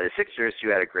the Sixers who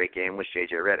had a great game was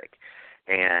J.J. Redick.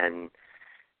 And,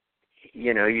 he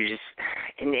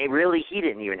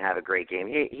didn't even have a great game.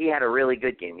 He had a really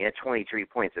good game. He had 23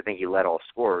 points. I think he led all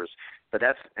scorers. But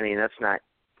that's not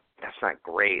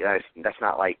great. That's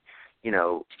not like,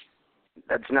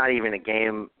 that's not even a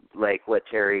game like what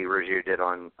Terry Rozier did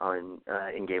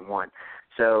in Game 1.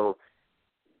 So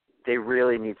they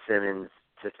really need Simmons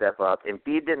to step up.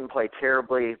 Embiid didn't play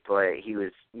terribly, but he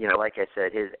was, like I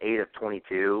said, his 8 of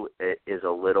 22 is a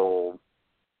little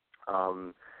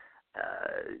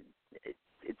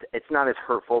it's not as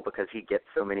hurtful because he gets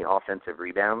so many offensive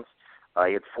rebounds.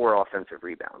 He had 4 offensive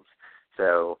rebounds.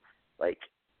 So, like,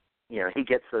 he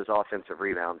gets those offensive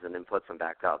rebounds and then puts them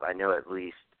back up. I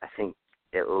think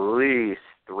at least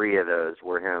 3 of those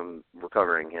were him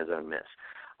recovering his own miss.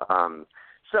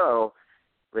 So,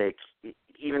 like,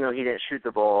 even though he didn't shoot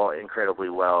the ball incredibly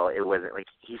well, it wasn't like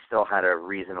he still had a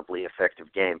reasonably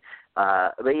effective game.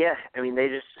 But yeah, I mean,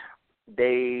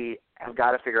 they have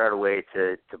got to figure out a way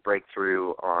to break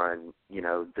through on,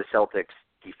 the Celtics'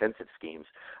 defensive schemes,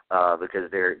 because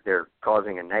they're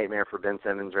causing a nightmare for Ben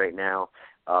Simmons right now.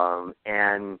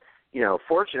 And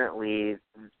fortunately,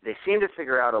 they seem to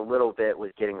figure out a little bit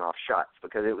with getting off shots,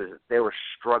 because they were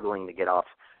struggling to get off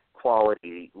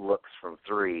quality looks from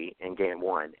 3 in game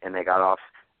 1, and they got off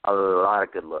a lot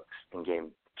of good looks in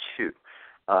game 2.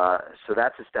 So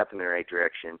that's a step in the right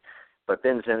direction. But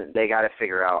Ben Simmons, they got to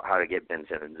figure out how to get Ben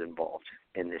Simmons involved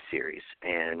in this series.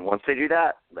 And once they do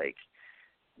that,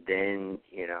 then,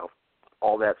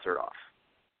 all bets are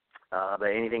off.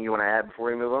 But anything you want to add before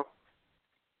we move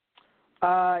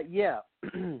on? Yeah.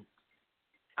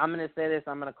 I'm going to say this.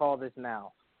 I'm going to call this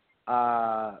now.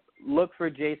 Look for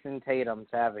Jason Tatum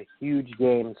to have a huge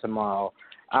game tomorrow.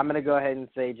 I'm going to go ahead and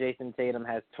say Jason Tatum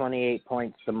has 28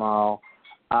 points tomorrow,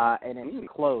 and it's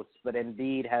close, but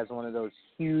Embiid has one of those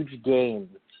huge games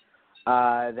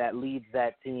that leads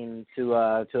that team to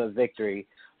a victory.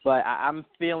 But I'm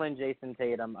feeling Jason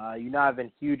Tatum. I've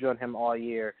been huge on him all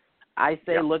year. I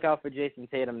say Look out for Jason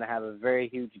Tatum to have a very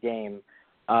huge game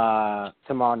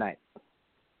tomorrow night.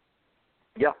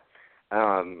 Yeah.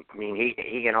 I mean,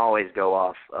 he can always go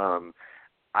off.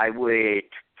 I would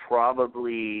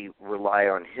probably rely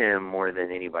on him more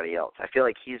than anybody else. I feel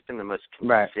like he's been the most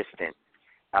consistent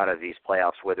out of these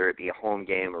playoffs, whether it be a home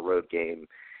game or road game.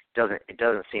 It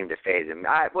doesn't seem to phase him.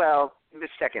 The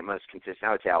second most consistent.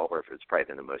 I would say Al Horford's probably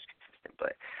been the most consistent,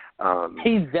 but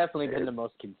he's definitely been the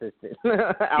most consistent.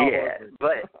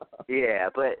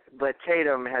 but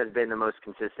Tatum has been the most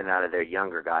consistent out of their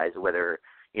younger guys, whether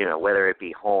it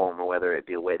be home or whether it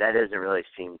be away. That doesn't really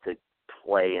seem to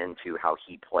play into how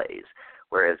he plays.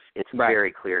 Whereas it's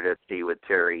very clear to see with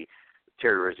Terry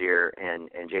Rozier and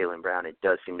Jaylen Brown, it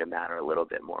does seem to matter a little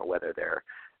bit more whether they're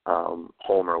home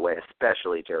or away,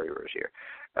 especially Terry Rozier.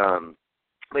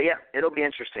 But yeah, it'll be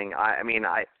interesting. I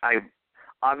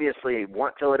obviously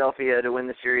want Philadelphia to win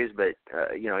the series, but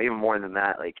even more than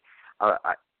that,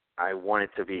 I want it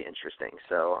to be interesting.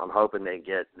 So I'm hoping they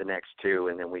get the next 2,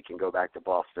 and then we can go back to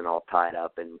Boston all tied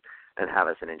up and have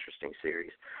us an interesting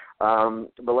series.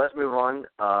 But let's move on.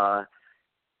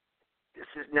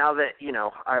 This is now that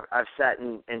I've sat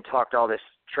and talked all this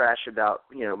trash about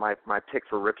my pick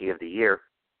for Rookie of the Year.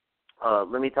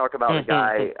 Let me talk about the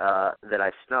guy that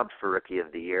I snubbed for Rookie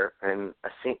of the Year, and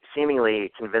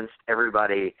seemingly convinced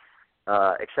everybody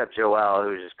except Joel,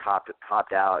 who just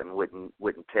copped out and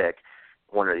wouldn't pick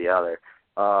one or the other.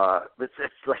 But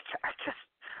it's like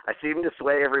I seem to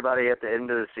sway everybody at the end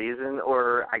of the season,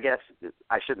 or I guess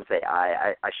I shouldn't say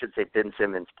I should say Ben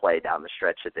Simmons' play down the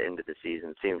stretch at the end of the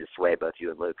season seemed to sway both you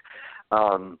and Luke.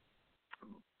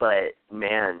 But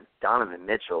man, Donovan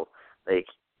Mitchell,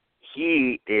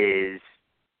 he is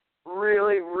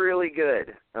really, really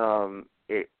good.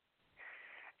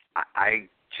 I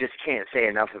just can't say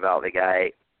enough about the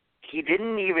guy. He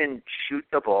didn't even shoot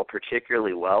the ball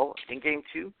particularly well in Game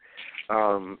 2,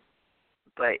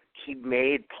 but he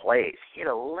made plays. He had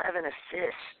 11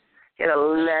 assists.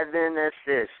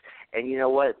 And you know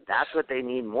what? That's what they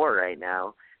need more right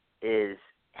now is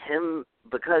him,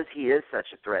 because he is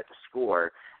such a threat to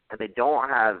score, and they don't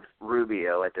have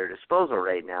Rubio at their disposal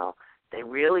right now. They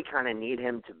really kind of need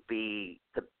him to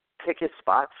pick his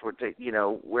spots where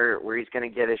he's going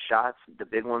to get his shots, the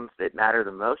big ones that matter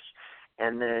the most,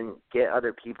 and then get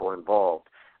other people involved,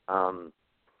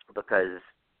 because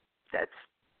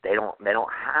they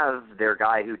don't have their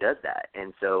guy who does that.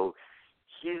 And so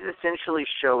he's essentially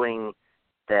showing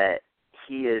that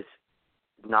he is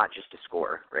not just a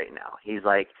scorer right now. He's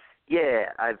like,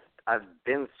 yeah, I've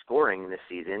been scoring this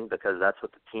season because that's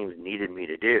what the teams needed me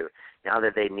to do. Now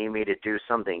that they need me to do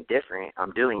something different,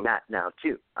 I'm doing that now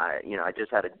too. I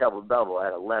just had a double-double. I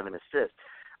had 11 assists.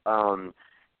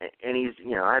 And he's,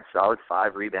 had solid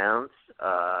 5 rebounds,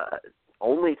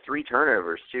 only 3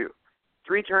 turnovers too.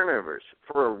 3 turnovers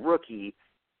for a rookie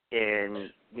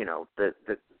in, the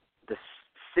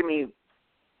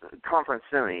conference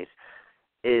semis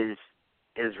is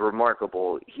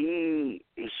remarkable. He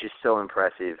is just so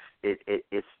impressive.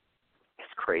 It's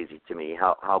crazy to me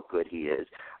how good he is.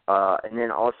 And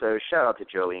then also shout out to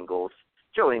Joe Ingles.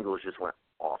 Joe Ingles just went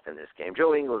off in this game.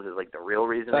 Joe Ingles is like the real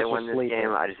reason they won this game.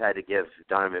 I just had to give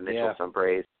Donovan Mitchell some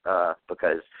praise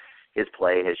because his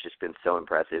play has just been so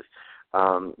impressive.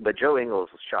 But Joe Ingles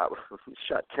shot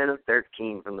 10 of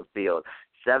 13 from the field,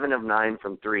 7 of 9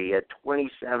 from 3. He had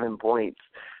 27 points.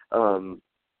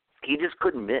 He just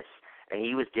couldn't miss, and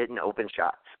he was getting open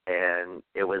shots. And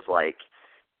it was like,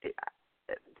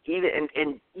 even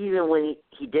when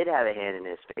he did have a hand in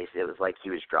his face, it was like he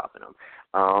was dropping them.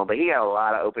 But he got a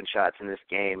lot of open shots in this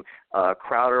game.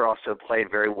 Crowder also played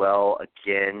very well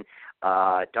again.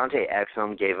 Dante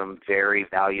Exum gave him very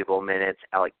valuable minutes.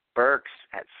 Alec Burks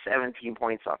had 17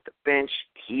 points off the bench.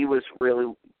 He was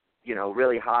really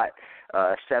hot,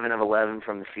 7 of 11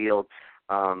 from the field.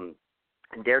 And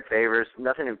Derek Favors,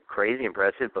 nothing crazy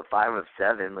impressive, but 5 of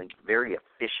 7, like very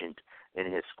efficient in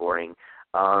his scoring.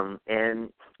 And,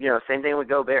 same thing with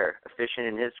Gobert, efficient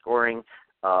in his scoring,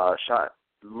 shot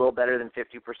a little better than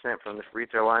 50% from the free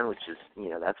throw line, which is,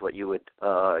 that's what you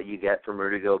get from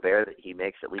Rudy Gobert, that he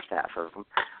makes at least half of them,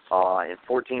 and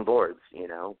 14 boards,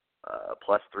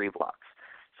 plus 3 blocks.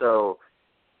 So,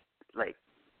 like,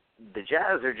 the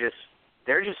Jazz they're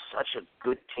just such a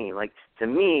good team. Like, to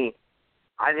me,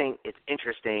 I think it's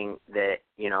interesting that,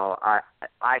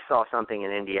 I saw something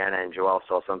in Indiana and Joel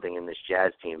saw something in this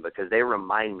Jazz team, because they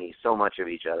remind me so much of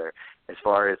each other as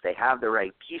far as they have the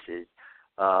right pieces.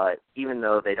 Even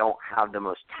though they don't have the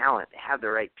most talent, they have the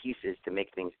right pieces to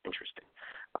make things interesting.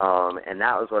 And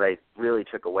that was what I really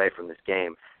took away from this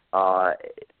game,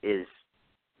 is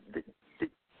the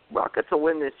Rockets will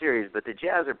win this series, but the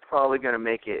Jazz are probably going to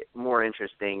make it more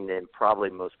interesting than probably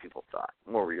most people thought.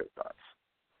 What were your thoughts?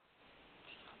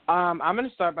 I'm going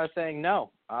to start by saying no.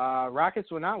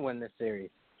 Rockets will not win this series.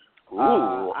 Ooh,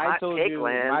 I told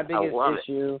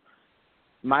you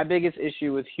my biggest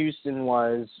issue with Houston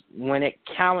was when it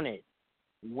counted.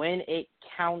 When it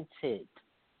counted,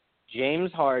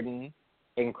 James Harden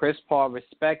and Chris Paul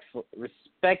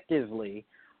respectively,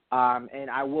 and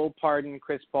I will pardon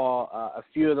Chris Paul a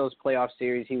few of those playoff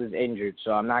series he was injured,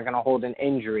 so I'm not going to hold an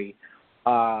injury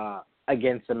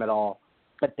against him at all.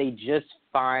 But they just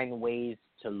find ways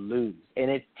to lose. And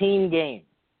it's team game.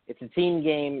 It's a team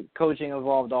game. Coaching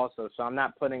involved also, so I'm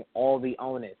not putting all the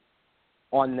onus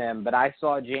on them. But I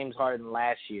saw James Harden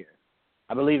last year.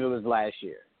 I believe it was last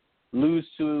year. Lose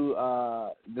to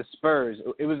the Spurs.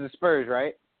 It was the Spurs,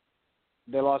 right?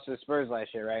 They lost to the Spurs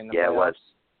last year, right? In the playoffs. It was.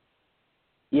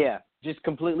 Yeah, just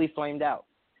completely flamed out.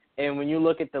 And when you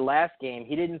look at the last game,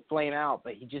 he didn't flame out,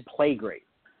 but he just played great.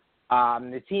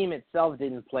 The team itself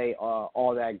didn't play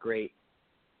all that great.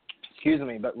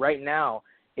 But right now,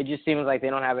 it just seems like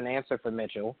they don't have an answer for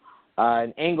Mitchell.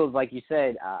 And Ingles, like you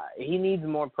said, he needs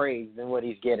more praise than what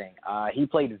he's getting. He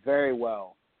played very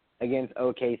well against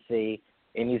OKC,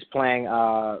 and he's playing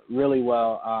really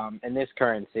well in this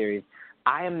current series.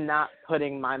 I am not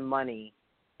putting my money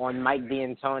on Mike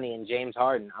D'Antoni and James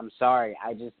Harden. I'm sorry.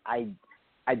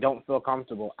 I don't feel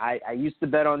comfortable. I used to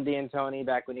bet on D'Antoni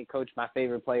back when he coached my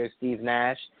favorite player, Steve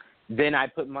Nash. Then I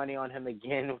put money on him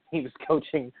again when he was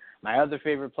coaching my other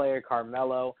favorite player,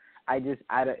 Carmelo.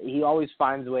 He always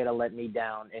finds a way to let me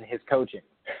down in his coaching.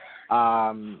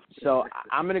 So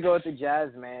I'm going to go with the Jazz,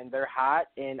 man. They're hot,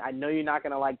 and I know you're not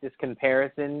going to like this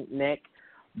comparison, Nick,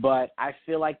 but I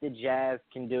feel like the Jazz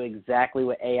can do exactly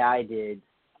what AI did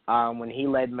when he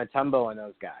led Mutombo and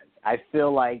those guys. I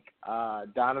feel like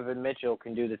Donovan Mitchell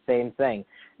can do the same thing.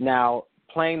 Now,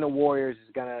 playing the Warriors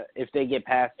is going to, if they get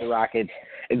past the Rockets,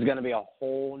 it's going to be a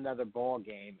whole nother ball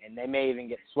game, and they may even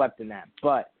get swept in that.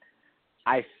 But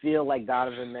I feel like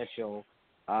Donovan Mitchell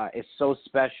is so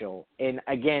special. And,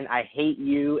 again, I hate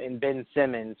you and Ben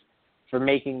Simmons for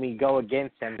making me go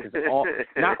against him, because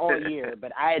not all year,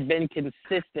 but I had been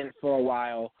consistent for a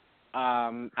while.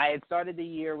 I had started the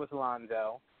year with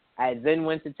Lonzo. I had then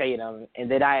went to Tatum, and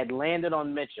then I had landed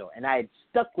on Mitchell, and I had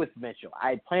stuck with Mitchell. I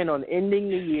had planned on ending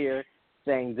the year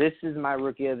saying, this is my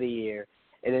rookie of the year.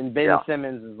 And then Ben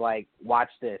Simmons is like, watch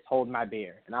this, hold my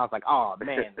beer. And I was like, oh,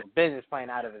 man, Ben is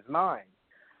playing out of his mind.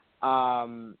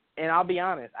 And I'll be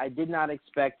honest, I did not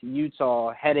expect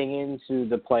Utah heading into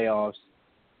the playoffs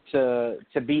to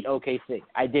beat OKC.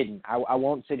 I didn't. I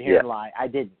won't sit here and lie. I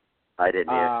didn't.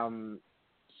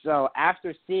 So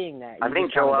after seeing that, I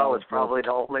think Joel was probably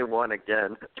the only one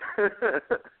again.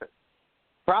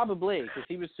 Probably, because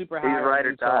he was super high on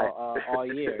Utah all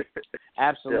year.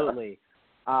 Absolutely.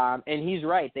 And he's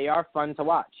right. They are fun to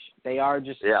watch. They are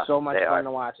just so much fun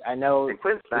to watch. I know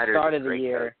the start of the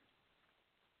year.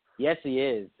 Yes, he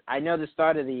is. I know the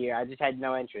start of the year, I just had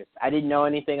no interest. I didn't know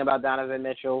anything about Donovan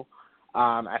Mitchell.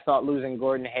 I thought losing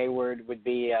Gordon Hayward would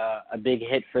be a big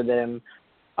hit for them.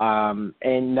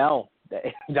 And no,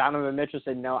 Donovan Mitchell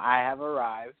said, no, I have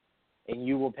arrived, and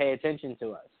you will pay attention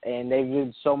to us. And they've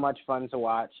been so much fun to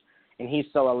watch, and he's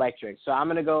so electric. So I'm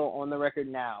going to go on the record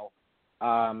now.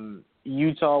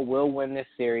 Utah will win this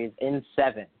series in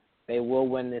 7. They will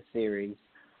win this series.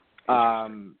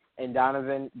 And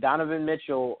Donovan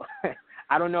Mitchell,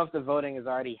 I don't know if the voting has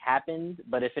already happened,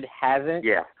 but if it hasn't,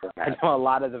 I know a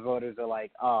lot of the voters are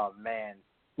like, oh, man.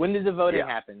 When did the voting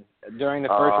happen? During the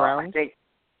first round? I think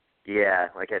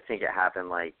it happened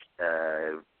like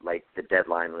the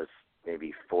deadline was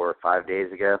maybe 4 or 5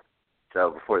 days ago,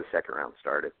 so before the second round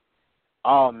started.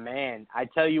 Oh, man. I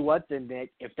tell you what then,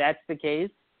 Nick, if that's the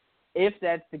case, they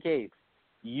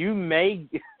may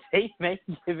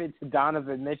give it to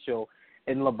Donovan Mitchell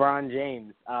and LeBron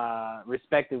James,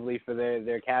 respectively, for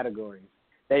their categories.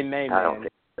 They may, man. I don't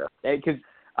think so.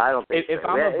 I don't think if so.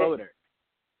 I'm a voter.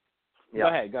 Go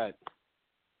ahead.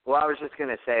 Well, I was just going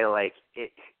to say, like,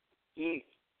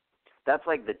 that's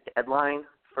like the deadline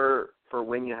for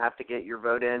when you have to get your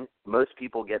vote in. Most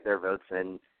people get their votes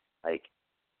in, like,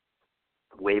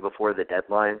 way before the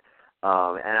deadline.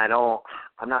 And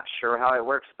I'm not sure how it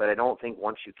works, but I don't think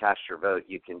once you cast your vote,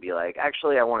 you can be like,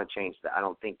 actually, I want to change that. I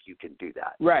don't think you can do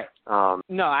that. Right.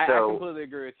 No, I completely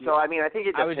agree with you. So, I mean, I think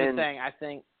it depends. I was just saying, I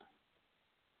think.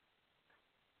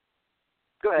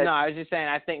 Go ahead. No, I was just saying,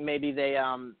 I think maybe they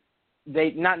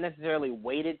not necessarily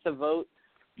waited to vote,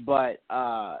 but,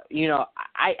 I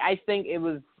think it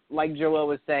was, like Joel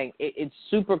was saying, it's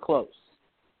super close.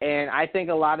 And I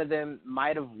think a lot of them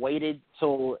might have waited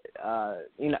till,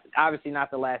 obviously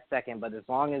not the last second, but as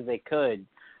long as they could.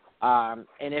 And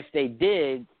if they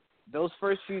did, those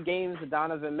first few games of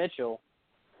Donovan Mitchell,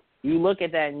 you look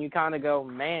at that and you kind of go,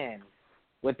 man,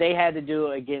 what they had to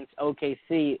do against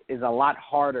OKC is a lot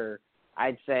harder,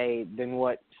 I'd say, than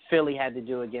what Philly had to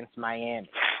do against Miami.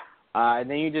 And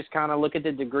then you just kind of look at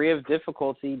the degree of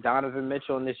difficulty Donovan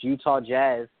Mitchell and this Utah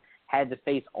Jazz had to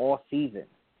face all season.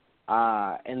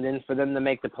 And then for them to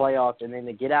make the playoffs and then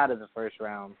to get out of the first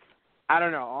round. I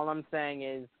don't know. All I'm saying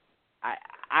is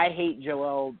I hate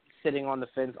Joel sitting on the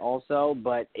fence also,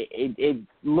 but it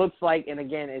looks like, and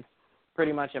again, it's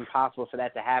pretty much impossible for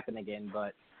that to happen again,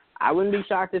 but I wouldn't be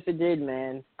shocked if it did,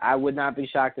 man. I would not be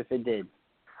shocked if it did.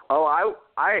 Oh, I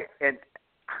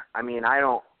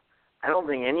don't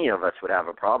think any of us would have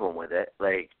a problem with it.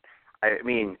 Like, I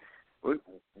mean,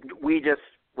 we just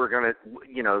were going to,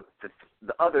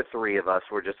 the other three of us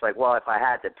were just like, well, if I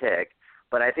had to pick,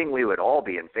 but I think we would all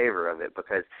be in favor of it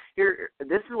because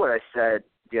this is what I said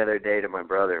the other day to my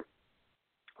brother,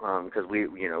 because we've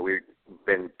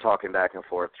been talking back and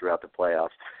forth throughout the playoffs.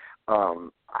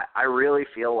 I really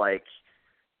feel like,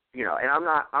 and I'm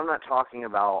not talking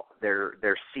about their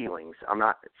ceilings. I'm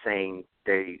not saying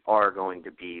they are going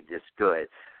to be this good,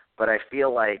 but I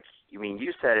feel like,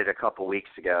 you said it a couple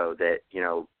weeks ago that,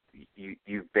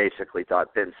 you basically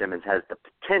thought Ben Simmons has the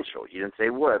potential. You didn't say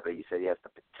would, but you said he has the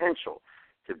potential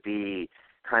to be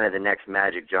kind of the next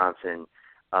Magic Johnson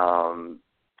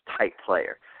type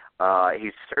player.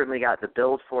 He's certainly got the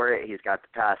build for it. He's got the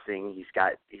passing. He's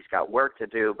got work to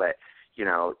do. But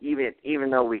even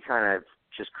though we kind of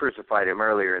just crucified him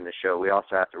earlier in the show, we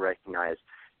also have to recognize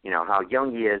how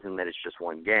young he is and that it's just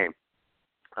one game.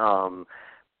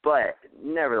 But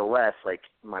nevertheless, like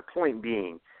my point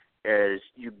being, is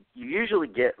you usually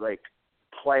get like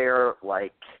player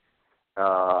like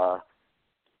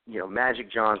Magic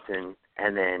Johnson,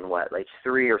 and then like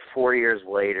 3 or 4 years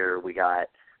later we got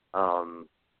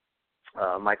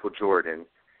Michael Jordan,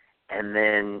 and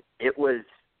then it was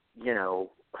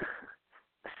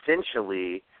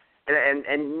essentially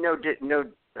and no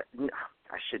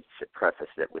I should preface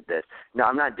it with this. No,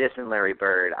 I'm not dissing Larry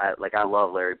Bird. I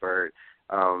love Larry Bird,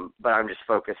 but I'm just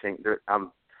focusing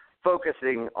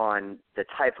on the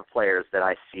type of players that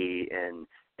I see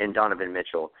in Donovan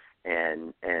Mitchell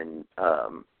and Ben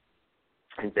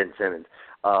Simmons.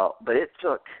 But it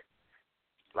took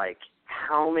like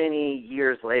how many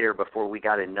years later before we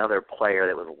got another player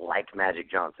that was like Magic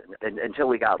Johnson until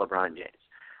we got LeBron James.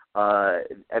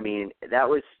 That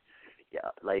was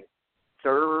like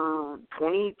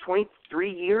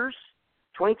 23 years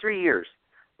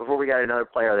before we got another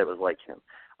player that was like him.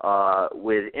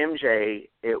 With MJ,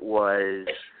 it was,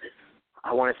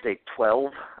 I want to say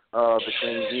 12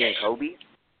 between he and Kobe.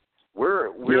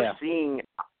 We're seeing,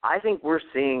 I think we're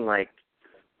seeing like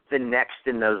the next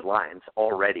in those lines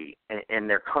already, and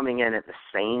they're coming in at the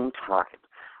same time.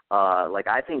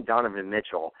 I think Donovan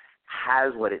Mitchell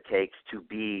has what it takes to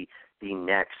be the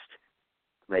next,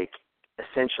 like,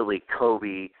 essentially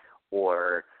Kobe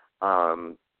or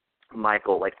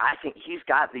Michael. Like, I think he's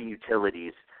got the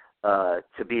utilities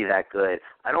to be that good.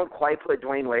 I don't quite put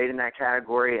Dwayne Wade in that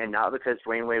category, and not because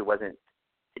Dwayne Wade wasn't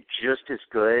just as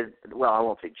good. Well, I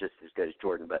won't say just as good as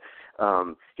Jordan, but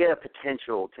he had a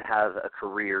potential to have a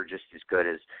career just as good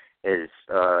as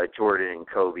Jordan and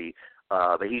Kobe,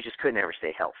 but he just couldn't ever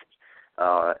stay healthy.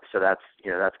 So that's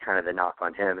kind of the knock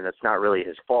on him, and that's not really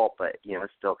his fault, but it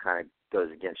still kind of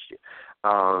goes against you.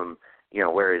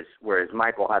 Whereas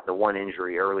Michael had the one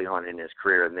injury early on in his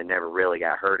career and then never really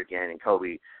got hurt again, and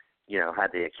Kobe,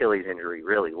 had the Achilles injury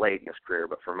really late in his career,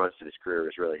 but for most of his career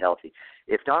was really healthy.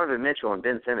 If Donovan Mitchell and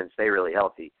Ben Simmons stay really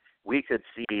healthy, we could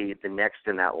see the next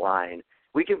in that line.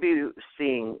 We could be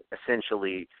seeing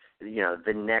essentially,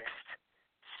 the next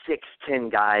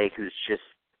 6'10" guy who's just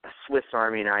a Swiss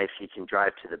Army knife. He can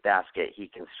drive to the basket. He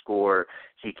can score.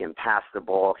 He can pass the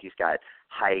ball. He's got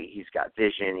height. He's got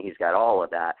vision. He's got all of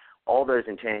that. All those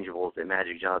intangibles that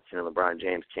Magic Johnson and LeBron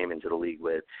James came into the league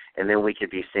with. And then we could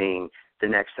be seeing the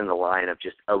next in the line of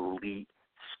just elite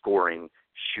scoring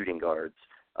shooting guards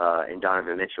in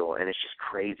Donovan Mitchell. And it's just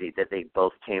crazy that they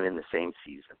both came in the same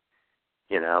season.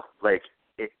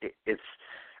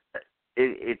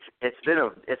 It's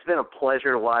been a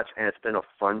pleasure to watch, and it's been a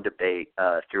fun debate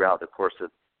throughout the course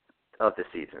of the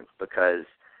season because,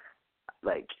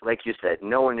 like you said,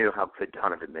 no one knew how good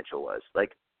Donovan Mitchell was.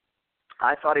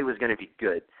 I thought he was going to be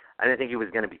good. I didn't think he was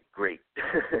going to be great,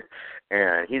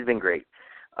 and he's been great.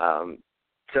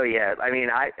 So yeah, I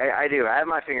do. I have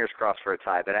my fingers crossed for a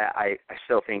tie, but I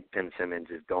still think Ben Simmons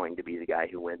is going to be the guy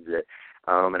who wins it,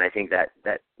 and I think that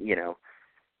that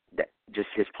just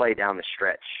his play down the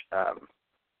stretch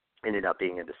ended up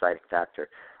being a deciding factor.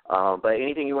 But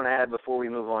anything you want to add before we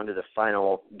move on to the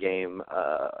final game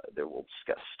that we'll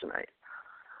discuss tonight?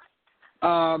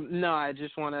 No, I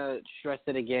just want to stress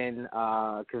it again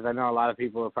because I know a lot of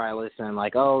people are probably listening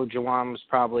like, oh, Juwan was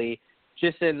probably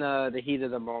just in the heat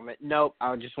of the moment. Nope,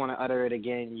 I just want to utter it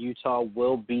again. Utah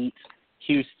will beat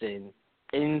Houston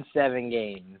in 7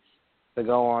 games to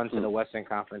go on to the Western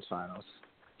Conference Finals.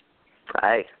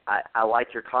 I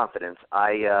like your confidence.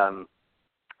 I'm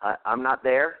not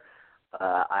there.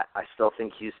 I still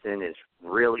think Houston is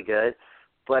really good,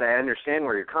 but I understand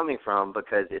where you're coming from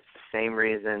because it's the same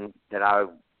reason that I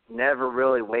never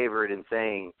really wavered in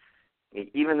saying,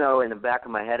 even though in the back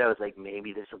of my head I was like,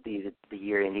 maybe this will be the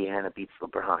year Indiana beats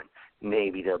LeBron.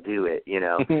 Maybe they'll do it.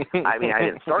 I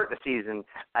didn't start the season.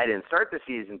 I didn't start the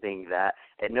season thinking that.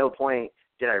 At no point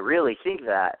did I really think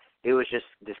that. It was just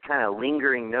this kind of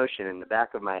lingering notion in the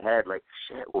back of my head, like,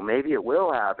 shit, well, maybe it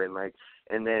will happen.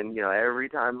 And then, every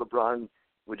time LeBron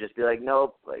would just be like,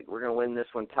 nope, we're going to win this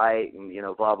one tight and,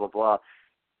 blah, blah, blah.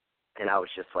 And I was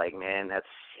just like, man, that's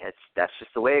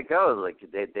just the way it goes.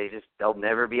 They'll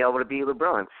never be able to beat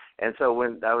LeBron. And so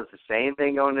when that was the same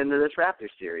thing going into this Raptors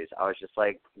series, I was just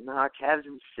like, nah, Cavs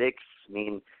in 6.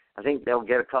 I think they'll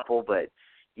get a couple, but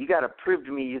you got to prove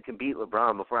to me you can beat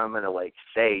LeBron before I'm going to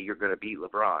say you're going to beat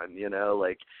LeBron,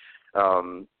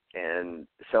 and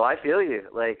so I feel you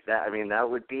that. That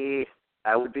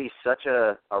would be such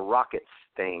a Rockets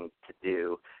thing to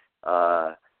do,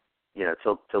 to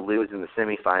lose in the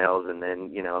semifinals and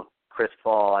then, Chris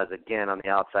Paul is again on the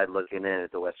outside looking in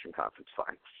at the Western Conference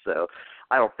Finals. So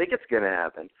I don't think it's going to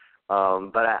happen.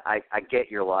 But I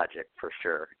get your logic for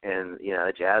sure. And,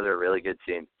 the Jazz are a really good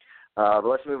team. But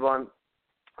let's move on.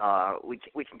 We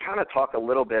can kind of talk a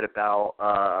little bit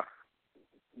about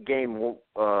game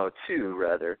 2,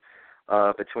 rather,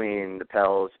 between the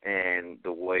Pels and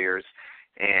the Warriors.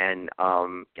 And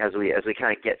as we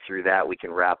kind of get through that, we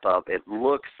can wrap up. It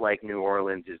looks like New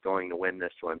Orleans is going to win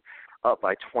this one, up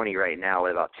by 20 right now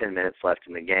with about 10 minutes left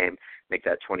in the game, make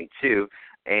that 22.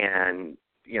 And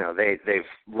they've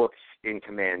looked in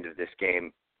command of this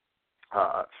game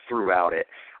throughout it.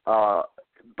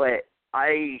 But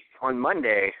on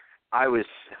Monday, I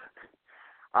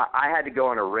had to go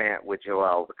on a rant with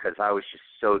Joel because I was just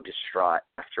so distraught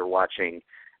after watching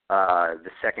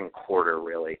the second quarter,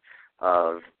 really,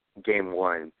 of Game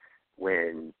 1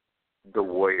 when the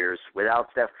Warriors, without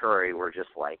Steph Curry, were just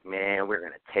like, man, we're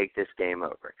going to take this game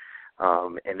over.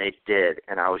 And they did.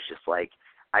 And I was just like,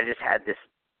 I just had this,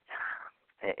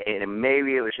 and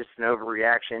maybe it was just an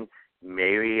overreaction.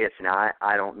 Maybe it's not.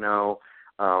 I don't know.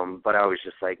 But I was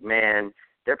just like, man,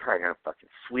 they're probably going to fucking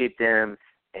sweep them.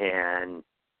 And,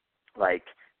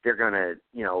 they're going to,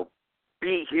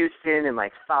 beat Houston in,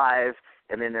 5.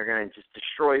 And then they're going to just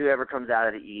destroy whoever comes out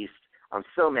of the East. I'm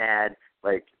so mad.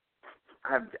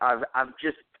 I've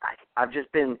just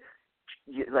been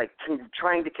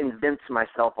trying to convince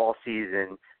myself all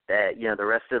season that the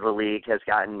rest of the league has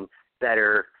gotten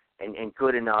better and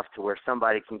good enough to where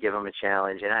somebody can give them a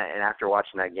challenge. And after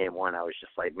watching that game one, I was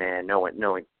just like, man, no one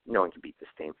can beat this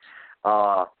team.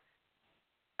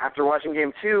 After watching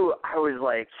game two, I was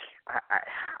like,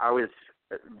 I was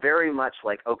very much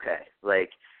like, okay, like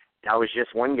that was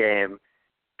just one game.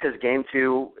 Because game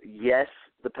two, yes,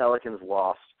 the Pelicans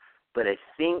lost, but I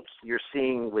think you're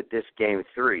seeing with this game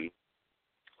three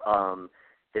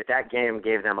that game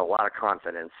gave them a lot of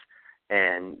confidence,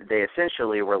 and they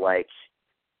essentially were like,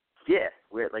 yeah,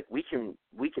 we can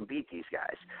beat these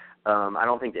guys. I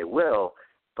don't think they will,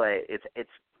 but it's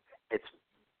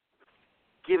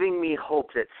giving me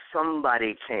hope that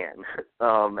somebody can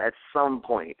at some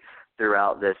point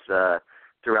throughout these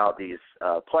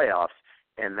playoffs.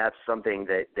 And that's something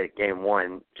that game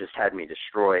one just had me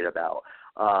destroyed about.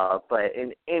 But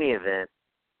in any event,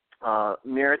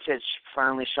 Mirotic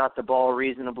finally shot the ball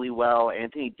reasonably well.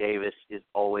 Anthony Davis is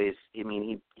always,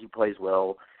 he plays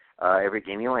well every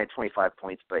game. He only had 25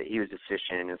 points, but he was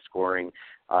efficient in scoring.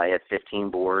 He had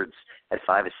 15 boards, had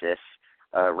 5 assists.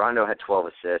 Rondo had 12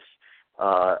 assists.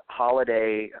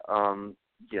 Holiday,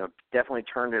 definitely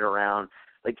turned it around.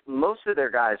 Like, most of their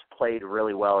guys played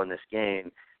really well in this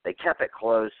game. They kept it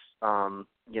close.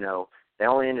 They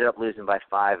only ended up losing by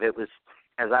 5. It was,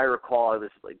 as I recall, it was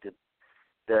like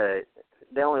they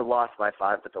only lost by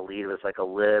 5, but the lead was like a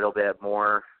little bit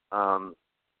more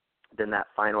than that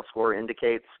final score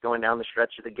indicates going down the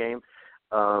stretch of the game.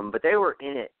 But they were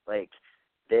in it. Like,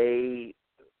 they,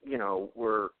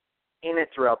 were in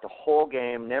it throughout the whole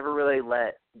game, never really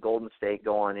let Golden State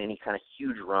go on any kind of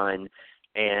huge run.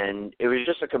 And it was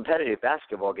just a competitive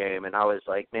basketball game, and I was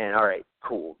like, man, all right,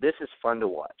 cool. This is fun to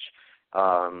watch.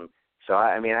 So,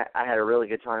 I had a really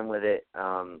good time with it,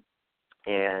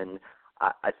 and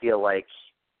I feel like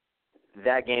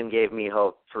that game gave me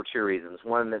hope for 2 reasons.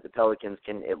 One, that the Pelicans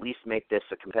can at least make this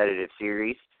a competitive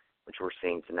series, which we're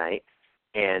seeing tonight,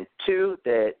 and 2,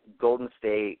 that Golden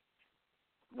State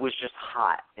was just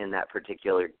hot in that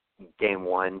particular game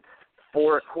one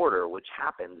for a quarter, which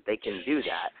happens. They can do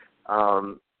that.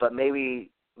 But maybe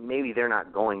they're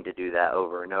not going to do that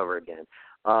over and over again.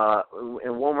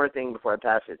 And one more thing before I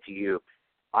pass it to you.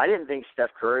 I didn't think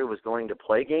Steph Curry was going to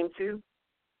play game 2.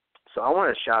 So I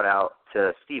want to shout out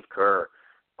to Steve Kerr.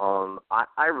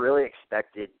 I really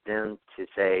expected them to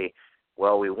say,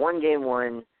 well, we won game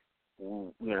 1.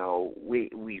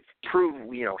 We've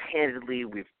proved, handedly,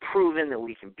 we've proven that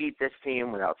we can beat this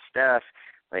team without Steph.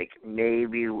 Like,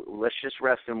 maybe let's just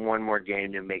rest him one more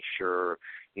game to make sure,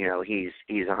 he's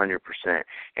 100%.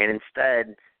 And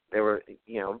instead, they were,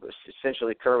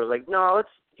 essentially Kerr was like, no,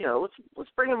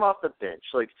 let's bring him off the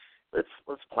bench. Like, let's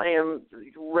play him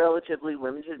relatively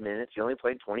limited minutes. He only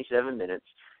played 27 minutes.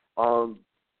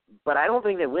 But I don't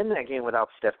think they win that game without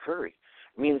Steph Curry.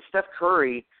 Steph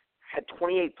Curry had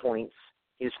 28 points.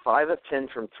 He was 5 of 10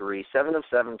 from 3, 7 of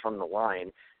 7 from the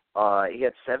line. He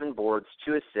had 7 boards,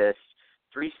 2 assists,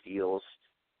 3 steals.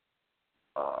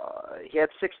 He had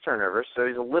 6 turnovers, so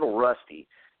he's a little rusty.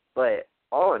 But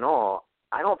all in all,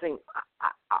 I don't think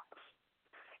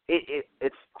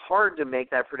it's hard to make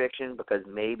that prediction, because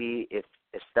maybe if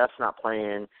Steph's not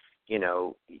playing,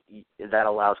 that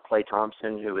allows Klay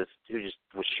Thompson, who just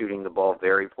was shooting the ball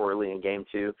very poorly in game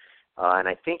 2, and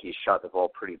I think he shot the ball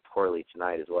pretty poorly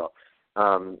tonight as well.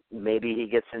 Maybe he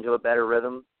gets into a better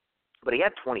rhythm, but he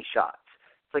had 20 shots.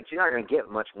 It's like, you're not going to get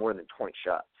much more than 20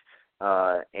 shots.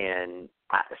 I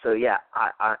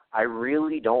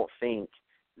really don't think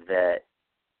that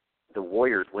the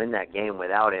Warriors win that game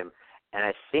without him. And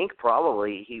I think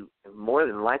probably he more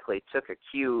than likely took a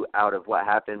cue out of what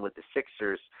happened with the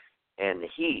Sixers and the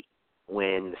Heat,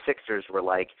 when the Sixers were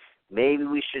like, maybe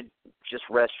we should just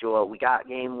rest Joel. We got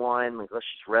game 1. Like, let's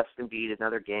just rest Embiid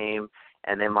another game.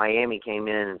 And then Miami came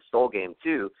in and stole game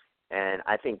 2. And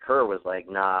I think Kerr was like,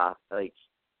 nah, like,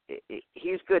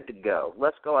 he's good to go.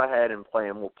 Let's go ahead and play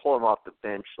him. We'll pull him off the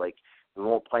bench. Like, we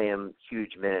won't play him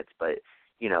huge minutes, but,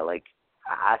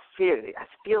 I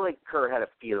feel like Kerr had a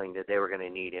feeling that they were going to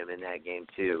need him in that game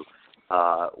too,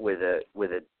 with a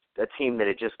team that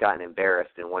had just gotten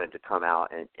embarrassed and wanted to come out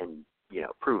and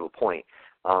prove a point.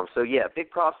 Big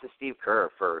props to Steve Kerr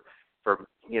for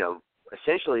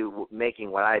essentially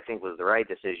making what I think was the right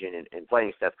decision and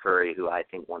playing Steph Curry, who I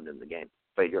think won them the game.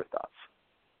 But your thoughts?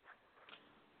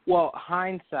 Well,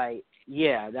 hindsight,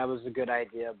 yeah, that was a good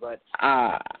idea, but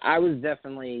I was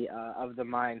definitely of the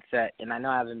mindset, and I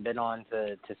know I haven't been on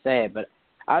to say it, but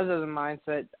I was of the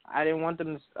mindset I didn't want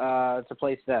them to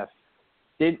play Steph.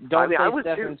 Don't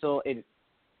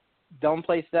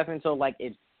play Steph until like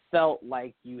it felt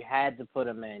like you had to put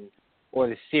him in, or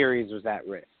the series was at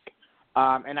risk.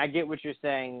 And I get what you're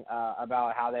saying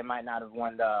about how they might not have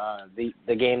won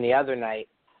the game the other night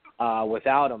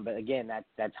without him. But again,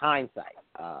 that's hindsight,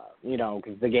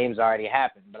 because the game's already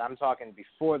happened. But I'm talking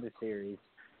before the series.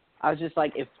 I was just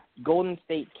like, if Golden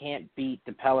State can't beat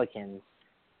the Pelicans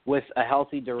with a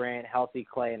healthy Durant, healthy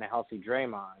Clay, and a healthy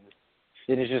Draymond,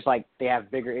 then it's just like they have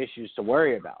bigger issues to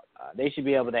worry about. They should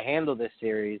be able to handle this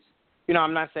series.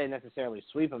 I'm not saying necessarily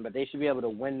sweep them, but they should be able to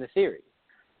win the series.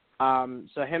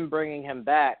 So him bringing him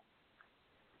back,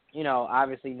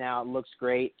 obviously now it looks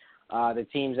great. The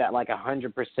team's at like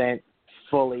 100%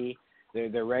 fully.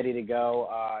 They're ready to go.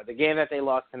 The game that they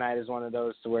lost tonight is one of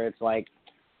those to where it's like,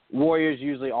 Warriors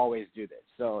usually always do this.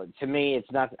 So to me, it's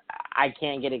not. I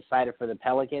can't get excited for the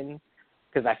Pelicans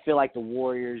because I feel like the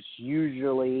Warriors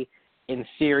usually in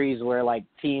series where like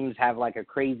teams have like a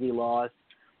crazy loss,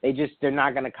 they're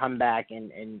not going to come back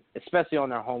and especially on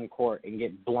their home court and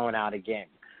get blown out again.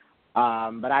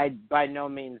 But I by no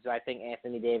means do I think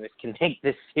Anthony Davis can make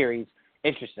this series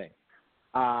interesting.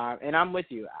 And I'm with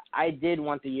you. I did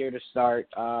want the year to start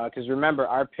because remember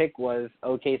our pick was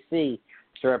OKC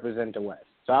to represent the West.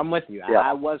 So I'm with you. Yeah.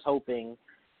 I was hoping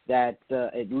that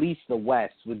at least the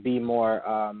West would be more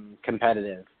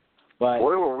competitive. But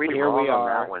boy, were we here wrong we on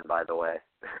are. that one, by the way.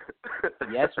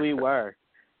 Yes, we were.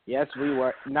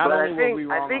 Not but only were we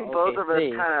wrong I think on both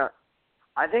OKC, of us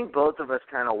I think both of us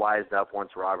kind of wised up once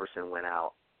Robertson went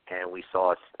out, and we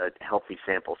saw a healthy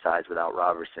sample size without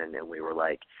Robertson, and we were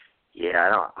like,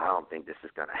 yeah, I don't think this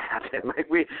is going to happen. Like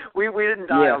we didn't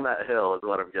die on that hill, is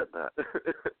what I'm getting at.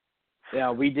 Yeah,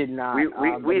 we did not. We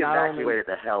evacuated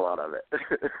the hell out of it.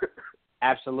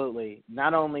 Absolutely.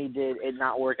 Not only did it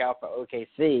not work out for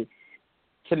OKC,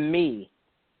 to me,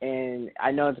 and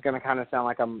I know it's going to kind of sound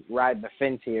like I'm riding the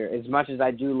fence here, as much as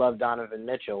I do love Donovan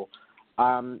Mitchell,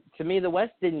 to me the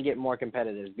West didn't get more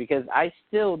competitive because I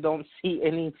still don't see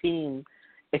any team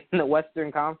in the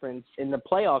Western Conference in the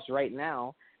playoffs right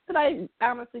now that I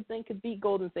honestly think could beat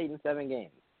Golden State in 7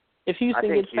 games. If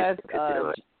Houston gets past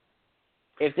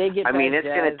if they get past it's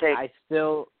Jazz, going to take. I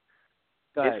still.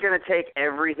 It's going to take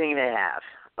everything they have,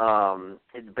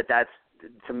 but that's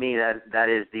to me that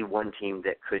is the one team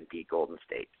that could beat Golden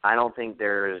State. I don't think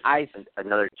there's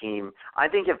another team. I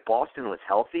think if Boston was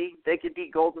healthy, they could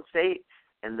beat Golden State,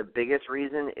 and the biggest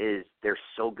reason is they're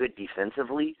so good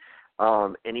defensively.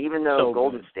 And even though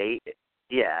Golden State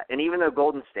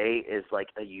is like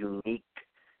a unique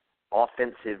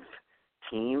offensive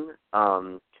team.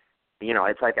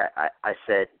 It's like I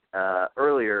said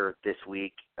earlier this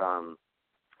week,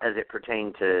 as it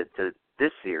pertained to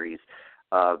this series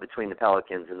between the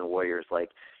Pelicans and the Warriors.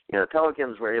 Like, the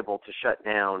Pelicans were able to shut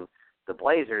down the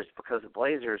Blazers because the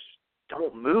Blazers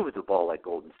don't move the ball like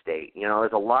Golden State.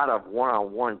 There's a lot of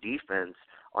one-on-one defense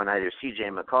on either C.J.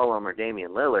 McCollum or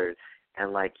Damian Lillard,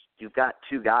 and like you've got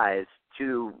two guys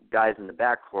in the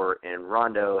backcourt, and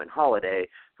Rondo and Holiday,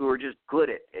 who are just good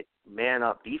at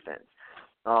man-up defense.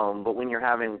 But when you're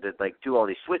having to do all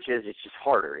these switches, it's just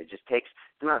harder. It just takes.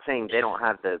 I'm not saying they don't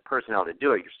have the personnel to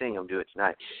do it. You're seeing them do it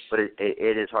tonight, but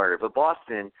it is harder. But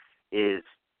Boston is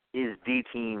the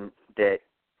team that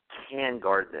can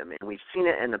guard them, and we've seen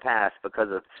it in the past because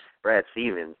of Brad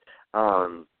Stevens.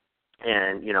 And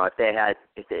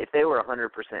if they were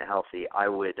 100% healthy, I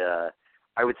would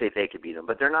say they could beat them.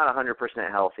 But they're not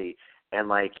 100% healthy, and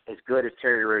like as good as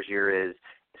Terry Rozier is,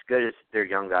 as good as their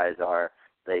young guys are.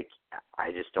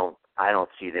 I don't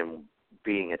see them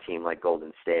beating a team like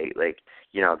Golden State.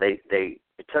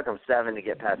 It took them 7 to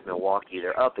get past Milwaukee.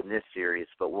 They're up in this series,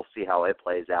 but we'll see how it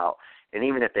plays out. And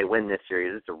even if they win this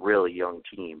series, it's a really young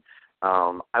team.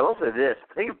 I will say this.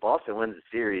 I think if Boston wins the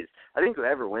series, I think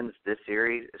whoever wins this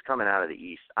series is coming out of the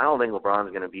East. I don't think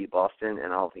LeBron's going to beat Boston,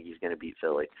 and I don't think he's going to beat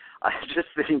Philly. I just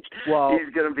think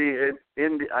he's going to be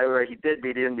in he did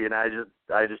beat Indy, and I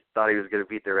just thought he was going to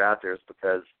beat the Raptors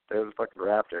because they're the fucking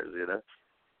Raptors,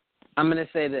 I'm going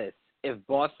to say this. If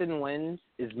Boston wins,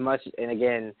 as much as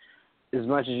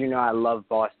I love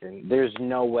Boston, there's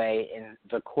no way in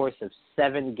the course of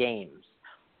 7 games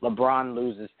LeBron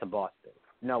loses to Boston.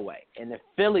 No way. And if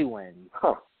Philly wins,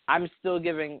 I'm still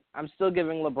giving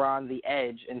LeBron the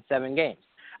edge in 7 games.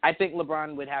 I think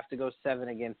LeBron would have to go 7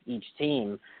 against each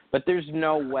team, but there's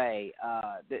no way.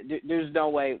 There's no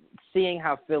way. Seeing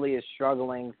how Philly is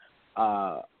struggling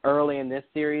early in this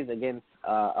series against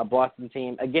a Boston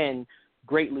team, again,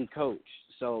 greatly coached.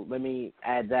 So let me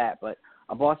add that. But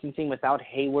a Boston team without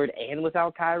Hayward and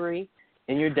without Kyrie,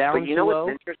 and you're down 2-0. But you know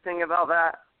what's interesting about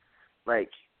that?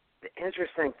 The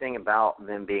interesting thing about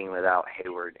them being without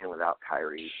Hayward and without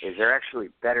Kyrie is they're actually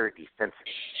better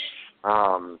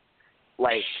defensively.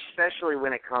 Especially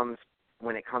when it comes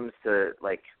when it comes to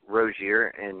like Rozier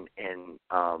and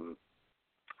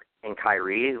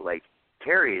Kyrie, like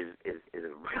Terry is a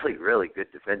really, really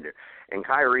good defender, and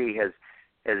Kyrie has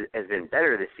been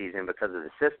better this season because of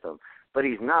the system, but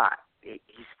he's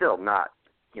still not,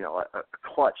 a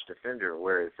clutch defender,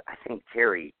 whereas I think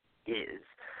Terry is.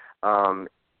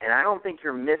 And I don't think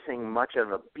you're missing much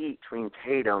of a beat between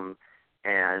Tatum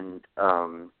and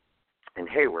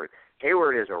Hayward.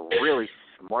 Hayward is a really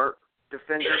smart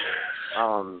defender,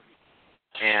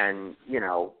 and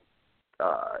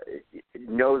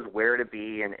knows where to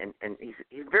be, and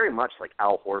he's very much like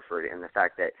Al Horford in the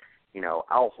fact that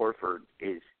Al Horford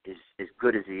is as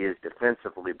good as he is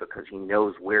defensively because he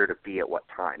knows where to be at what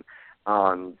time.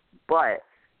 But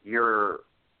you're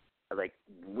like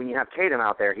when you have Tatum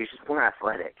out there, he's just more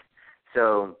athletic.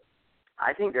 So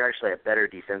I think they're actually a better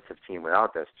defensive team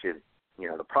without those two.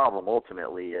 The problem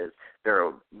ultimately is they're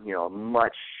a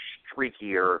much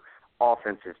streakier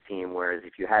offensive team, whereas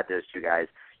if you had those two guys,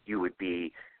 you would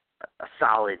be a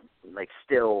solid, like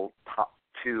still top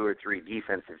 2 or 3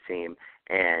 defensive team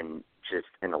and just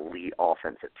an elite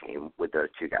offensive team with those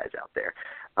two guys out there.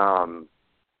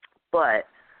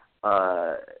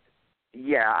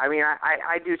 Yeah, I mean,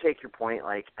 I do take your point.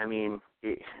 Like, I mean,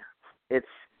 it's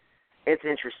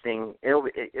interesting. It'll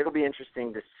be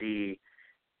interesting to see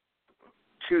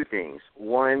two things.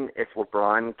 One, if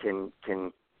LeBron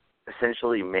can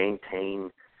essentially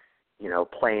maintain,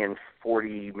 playing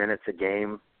 40 minutes a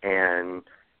game and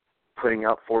putting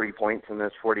up 40 points in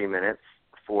those 40 minutes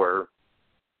for,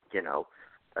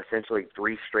 essentially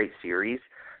 3 straight series.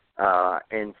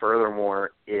 And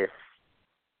furthermore, if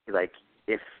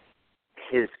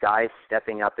his guys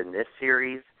stepping up in this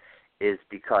series is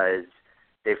because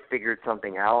they've figured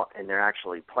something out and they're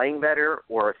actually playing better,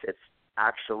 or if it's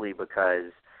actually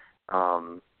because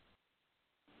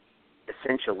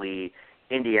essentially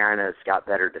Indiana's got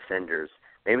better defenders.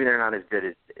 Maybe they're not as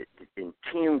good in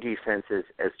team defenses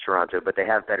as Toronto, but they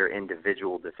have better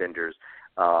individual defenders,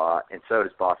 and so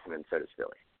does Boston and so does Philly.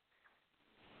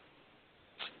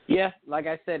 Yeah, like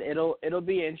I said, it'll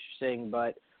be interesting,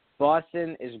 but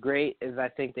Boston, as great as I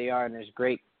think they are and as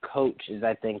great coach as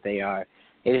I think they are,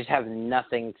 they just have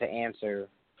nothing to answer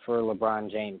for LeBron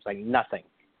James, like nothing.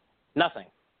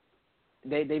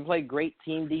 They play great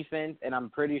team defense, and I'm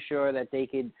pretty sure that they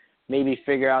could maybe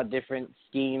figure out different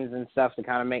schemes and stuff to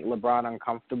kind of make LeBron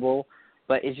uncomfortable.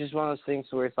 But it's just one of those things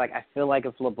where it's like I feel like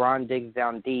if LeBron digs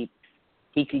down deep,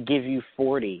 he could give you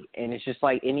 40. And it's just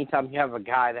like anytime you have a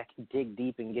guy that can dig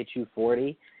deep and get you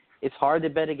 40, it's hard to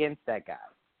bet against that guy,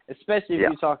 especially if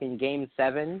you're talking Game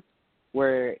 7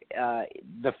 where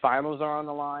the finals are on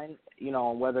the line,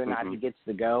 on whether or not he gets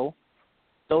to go.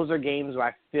 Those are games where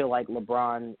I feel like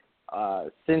LeBron,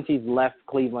 since he's left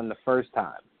Cleveland the first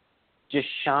time, just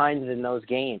shines in those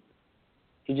games.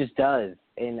 He just does.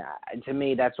 And to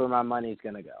me, that's where my money's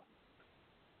going to go.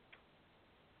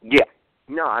 Yeah.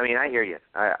 No, I mean, I hear you.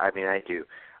 I mean, I do.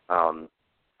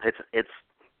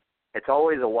 It's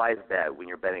always a wise bet when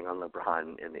you're betting on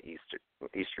LeBron in the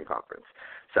Eastern Conference.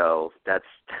 So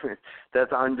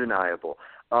that's undeniable.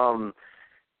 I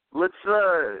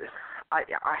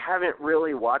haven't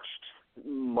really watched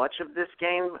much of this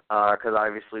game because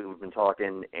obviously we've been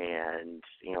talking and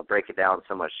breaking down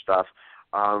so much stuff.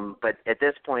 But at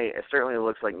this point, it certainly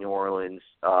looks like New Orleans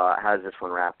has this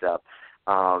one wrapped up.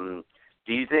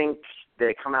 Do you think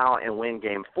they come out and win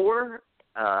Game 4?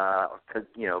 Because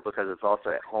it's also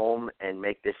at home and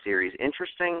make this series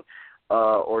interesting,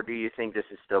 or do you think this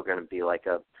is still going to be like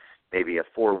maybe a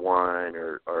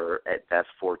 4-1 or at best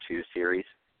 4-2 series?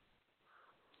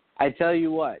 I tell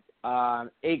you what,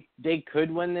 they could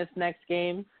win this next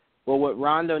game, but what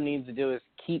Rondo needs to do is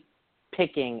keep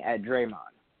picking at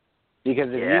Draymond, because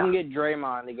if you can get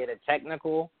Draymond to get a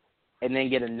technical and then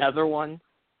get another one,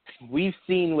 we've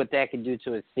seen what that can do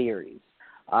to a series.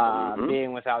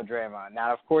 Being without Draymond.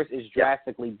 Now, of course, it's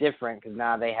drastically different because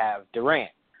now they have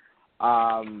Durant.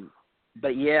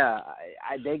 But, yeah,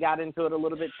 they got into it a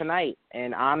little bit tonight.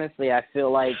 And, honestly, I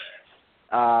feel like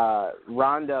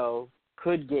Rondo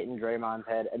could get in Draymond's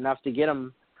head enough to get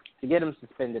him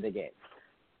suspended again.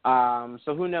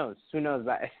 So who knows?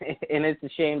 And it's a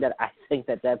shame that I think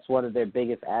that that's one of their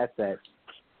biggest assets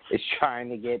is trying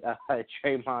to get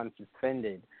Draymond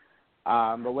suspended.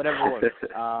 But whatever works.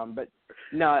 But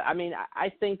no, I mean, I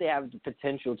think they have the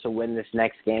potential to win this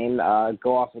next game.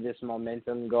 Go off of this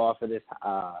momentum, go off of this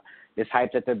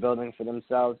hype that they're building for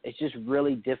themselves. It's just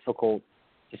really difficult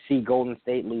to see Golden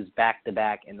State lose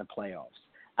back-to-back in the playoffs.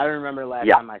 I don't remember the last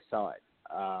time I saw it.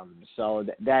 So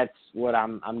that's what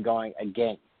I'm going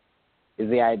against, is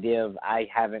the idea of I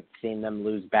haven't seen them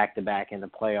lose back-to-back in the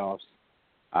playoffs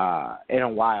in a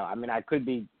while. I mean, I could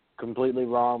be completely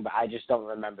wrong, but I just don't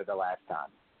remember the last time.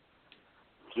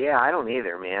 Yeah, I don't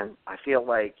either, man. I feel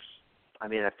like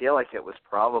it was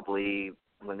probably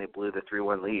when they blew the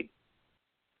 3-1 lead.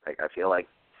 Like, I feel like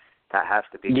that has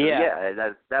to be. Yeah.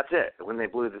 That's it. When they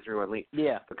blew the 3-1 lead.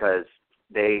 Yeah. Because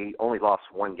they only lost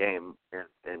one game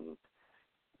in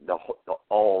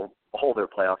all their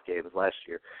playoff games last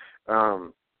year.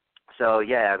 So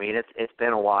yeah, I mean it's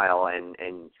been a while, and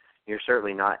you're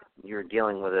certainly not. You're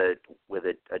dealing with a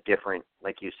different,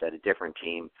 like you said, a different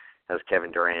team as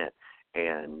Kevin Durant,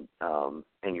 and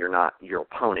your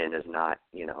opponent is not,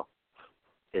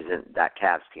 isn't that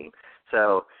Cavs team.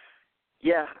 So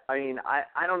yeah, I mean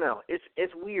I don't know.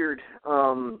 It's weird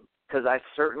because I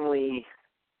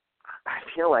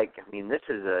feel like, I mean, this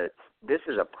is a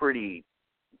pretty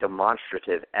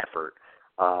demonstrative effort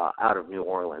out of New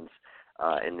Orleans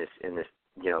in this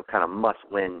kind of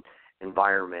must-win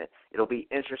environment. It'll be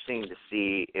interesting to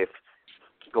see if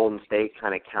Golden State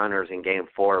kind of counters in Game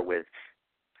 4 with,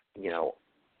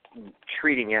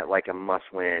 treating it like a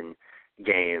must-win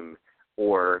game,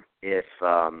 or if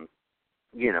or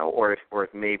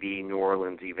if maybe New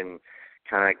Orleans even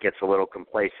kind of gets a little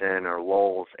complacent or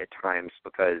lulls at times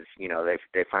because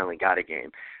they finally got a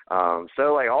game.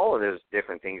 So like all of those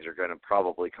different things are going to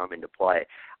probably come into play.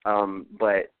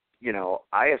 But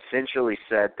I essentially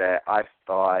said that I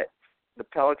thought the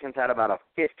Pelicans had about a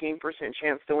 15%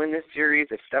 chance to win this series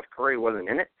if Steph Curry wasn't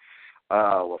in it.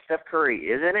 Well, Steph Curry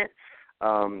is in it,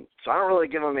 so I don't really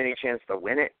give them any chance to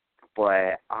win it.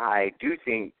 But I do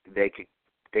think they could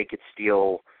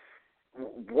steal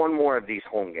one more of these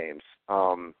home games.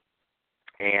 And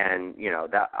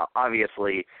that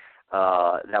obviously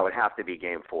that would have to be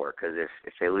Game 4, because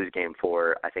if they lose Game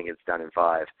 4, I think it's done in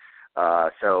 5.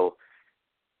 So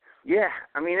yeah,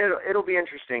 I mean it'll be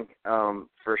interesting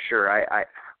for sure.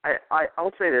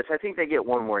 I'll say this: I think they get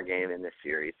one more game in this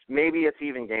series. Maybe it's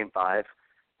even Game 5.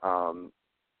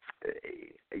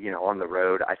 On the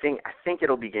road. I think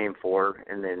it'll be Game 4,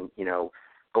 and then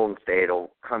Golden State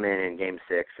will come in Game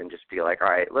 6 and just be like, all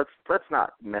right, let's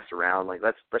not mess around. Like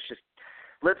let's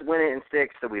win it in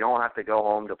 6 so we don't have to go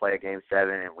home to play a Game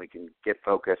 7, and we can get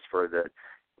focused for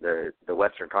the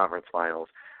Western Conference Finals.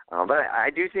 But I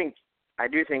do think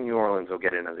New Orleans will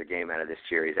get another game out of this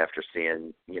series after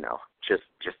seeing just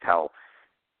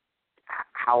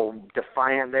how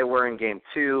defiant they were in Game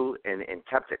 2 and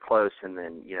kept it close, and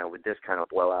then with this kind of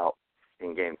blowout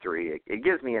in Game 3, it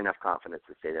gives me enough confidence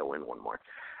to say they'll win one more.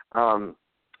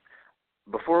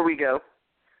 Before we go,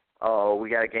 we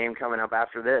got a game coming up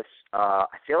after this. I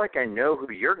feel like I know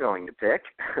who you're going to pick.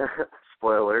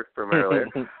 Spoiler from earlier.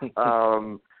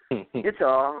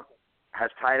 Utah has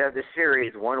tied up the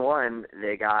series 1-1.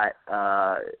 They got,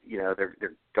 they're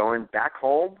going back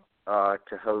home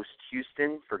to host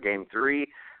Houston for Game 3.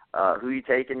 Who you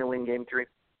taking to win Game 3?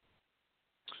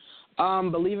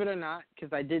 Believe it or not,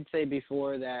 because I did say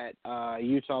before that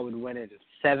Utah would win it at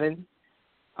 7.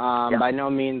 By no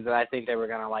means that I think they were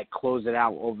going to close it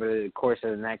out over the course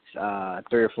of the next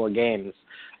 3 or 4 games.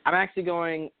 I'm actually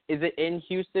going. Is it in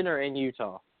Houston or in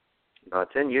Utah? No,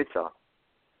 it's in Utah.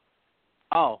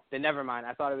 Oh, then never mind.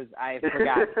 I thought it was. I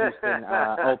forgot Houston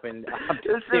opened up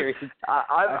the series.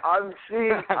 I'm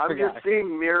just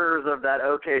seeing mirrors of that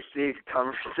OKC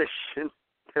conversation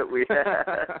that we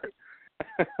had.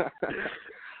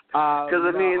 Because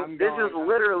this is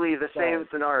literally the same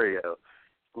scenario.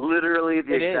 Literally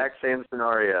the exact same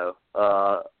scenario.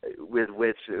 With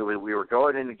which we were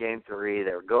going into Game 3.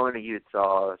 They were going to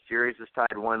Utah. Series was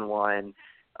tied 1-1.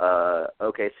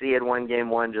 OKC had won Game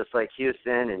 1 just like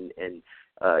Houston, and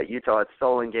Utah had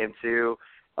stolen Game 2.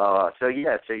 So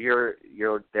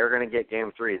they're going to get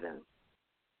Game 3 then.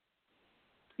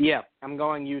 Yeah, I'm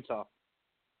going Utah.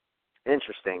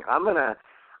 Interesting. I'm gonna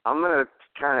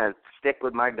kind of stick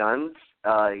with my guns,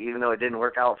 even though it didn't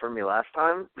work out for me last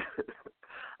time.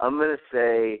 I'm gonna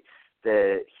say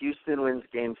that Houston wins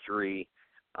Game 3.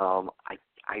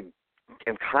 I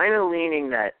am kind of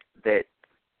leaning that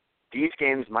these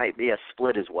games might be a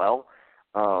split as well.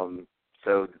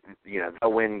 So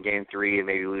they'll win Game 3 and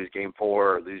maybe lose Game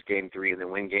 4, or lose Game 3 and then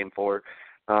win Game 4.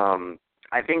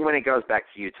 I think when it goes back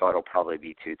to Utah, it'll probably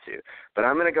be 2-2. But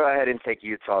I'm going to go ahead and take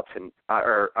Utah when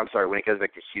it goes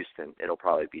back to Houston, it'll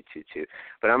probably be 2-2.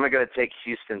 But I'm going to go take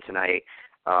Houston tonight.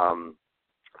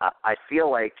 I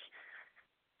feel like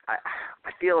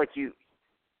you,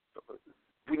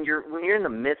 when you're in the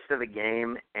midst of a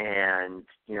game and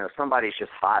somebody's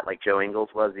just hot, like Joe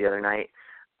Ingles was the other night.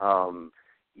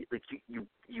 You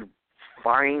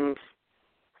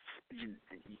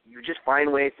just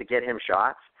find ways to get him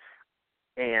shots.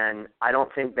 and I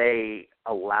don't think they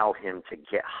allow him to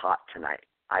get hot tonight.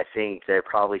 I think they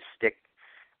probably stick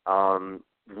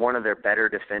one of their better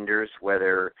defenders,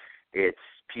 whether it's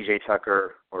PJ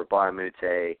Tucker or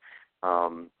Bahamute,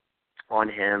 on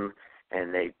him,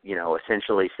 and they,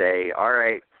 essentially say, all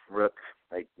right, Rook,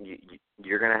 like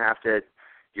you're gonna have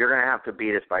to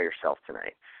beat us by yourself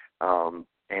tonight.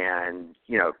 And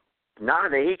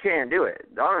not that he can't do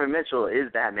it. Donovan Mitchell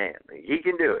is that man. He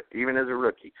can do it, even as a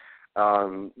rookie.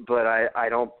 But I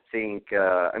don't think.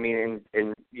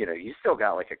 You still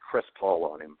got like a Chris Paul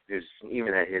on him, who's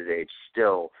even at his age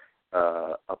still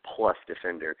a plus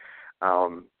defender.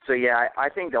 So yeah, I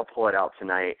think they'll pull it out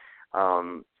tonight.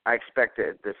 I expect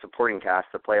the supporting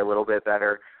cast to play a little bit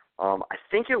better. I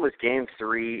think it was Game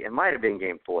 3. It might have been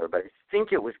Game 4, but I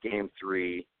think it was Game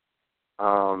 3.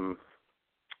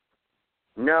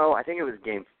 No, I think it was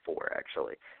Game 4,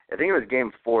 actually. I think it was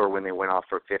Game 4 when they went off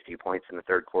for 50 points in the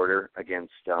third quarter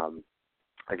against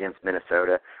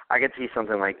Minnesota. I could see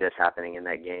something like this happening in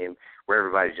that game where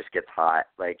everybody just gets hot.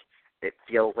 Like, it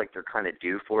feels like they're kind of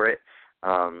due for it.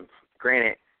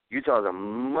 Granted, Utah is a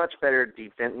much better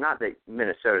defense. Not that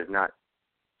Minnesota is not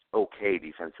okay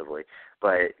defensively,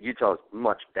 but Utah is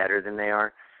much better than they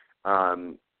are.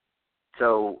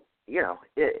 So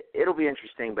it'll be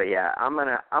interesting. But yeah, I'm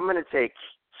gonna take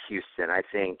Houston. I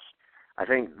think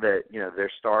that their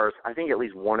stars. I think at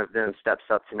least one of them steps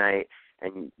up tonight,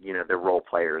 and their role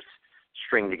players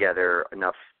string together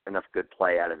enough good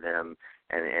play out of them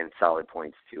and solid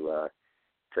points to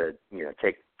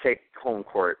take home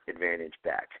court advantage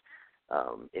back,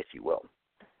 if you will.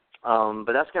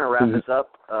 But that's going to wrap us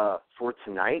up for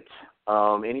tonight.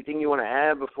 Anything you want to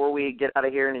add before we get out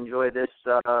of here and enjoy this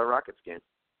Rockets game?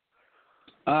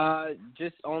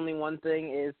 Just only one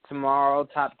thing is tomorrow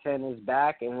Top 10 is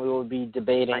back, and we will be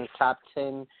debating Top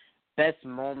 10 best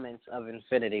moments of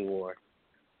Infinity War.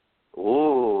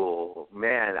 Ooh,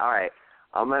 man. All right.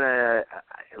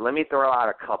 Let me throw out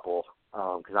a couple,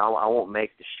 because I won't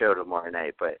make the show tomorrow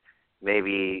night, but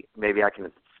maybe I can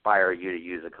inspire you to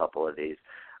use a couple of these.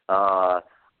 I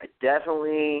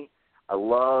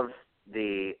love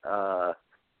the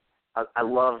I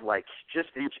love, like, does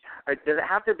it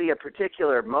have to be a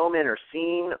particular moment or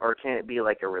scene, or can it be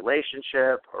like a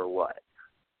relationship or what?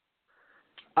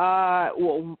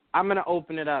 Well, I'm going to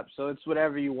open it up, so it's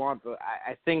whatever you want, but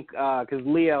I think, because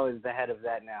Leo is the head of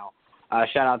that now.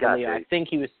 Shout out to Leo. I think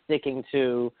he was sticking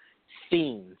to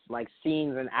scenes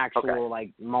and actual,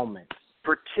 moments.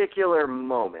 Particular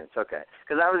moments, okay.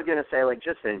 Because I was going to say,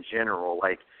 just in general,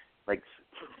 like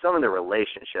some of the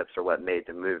relationships are what made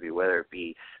the movie, whether it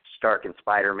be Stark and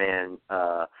Spider-Man,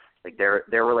 their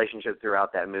relationship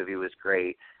throughout that movie was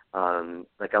great. I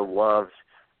love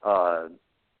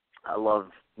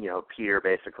Peter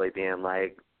basically being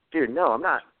like, dude, no, I'm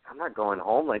not going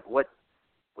home. Like, why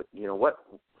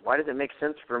does it make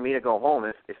sense for me to go home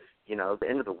if the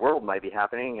end of the world might be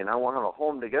happening and I want to have a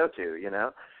home to go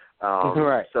to,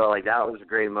 Right. So that was a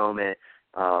great moment.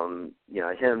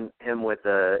 Him with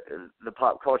the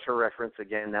pop culture reference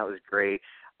again, that was great.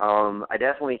 I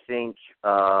definitely think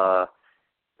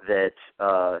that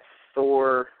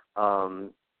Thor,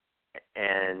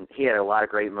 and he had a lot of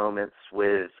great moments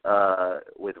with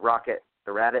Rocket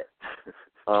the Rabbit.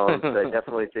 So I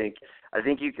definitely think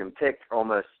you can pick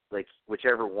almost like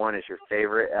whichever one is your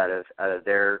favorite out of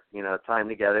their time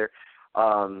together.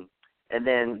 And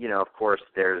then of course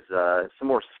there's some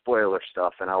more spoiler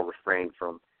stuff, and I'll refrain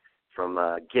from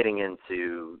getting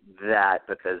into that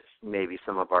because maybe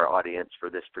some of our audience for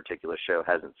this particular show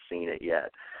hasn't seen it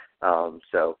yet.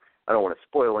 So I don't want to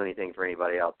spoil anything for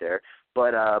anybody out there.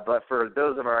 But for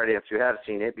those of our audience who have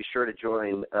seen it, be sure to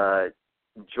join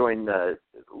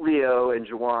Leo and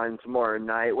Juwan tomorrow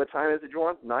night. What time is it,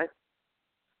 Juwan? 9?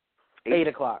 8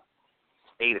 o'clock.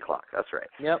 8 o'clock. That's right.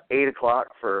 Yep. 8 o'clock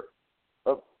for.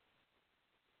 Oh.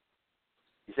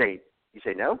 You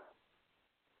say no?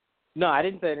 No, I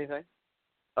didn't say anything.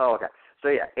 Oh, okay. So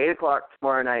yeah, 8 o'clock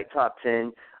tomorrow night, Top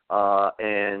 10,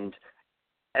 and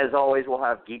as always, we'll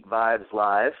have Geek Vibes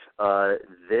live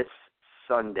this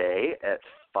Sunday at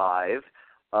 5.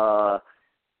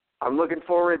 I'm looking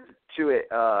forward to it.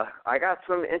 I got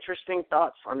some interesting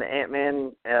thoughts on the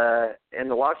Ant-Man and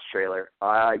the Wasp trailer.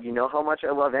 You know how much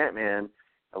I love Ant-Man.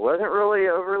 I wasn't really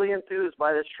overly enthused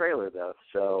by this trailer, though,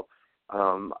 so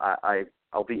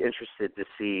I'll be interested to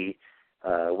see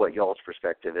what y'all's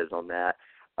perspective is on that.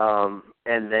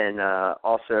 And then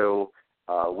also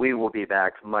we will be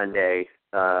back Monday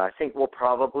I think we'll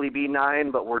probably be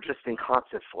 9, but we're just in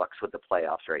constant flux with the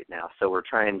playoffs right now. So we're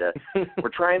trying to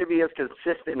be as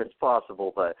consistent as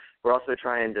possible, but we're also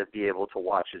trying to be able to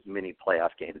watch as many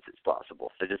playoff games as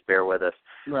possible. So just bear with us.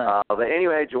 Right. But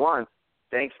anyway, Juwan,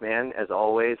 thanks, man, as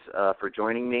always, for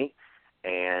joining me,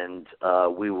 and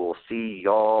we will see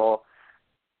y'all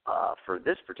for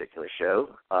this particular show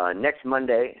next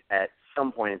Monday at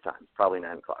some point in time, probably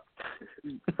 9 o'clock.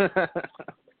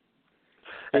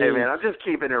 Hey, man, I'm just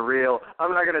keeping it real.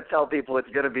 I'm not going to tell people it's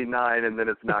going to be 9 and then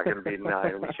it's not going to be 9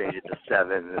 and we change it to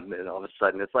 7 and then all of a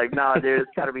sudden it's like, nah, dude,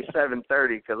 it's got to be 7:30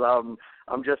 because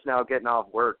I'm just now getting off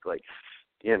work, like,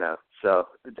 you know. So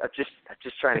I'm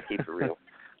just trying to keep it real.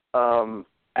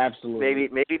 Absolutely.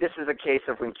 Maybe this is a case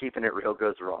of when keeping it real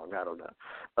goes wrong. I don't know.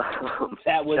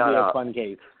 That would be a fun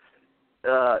case.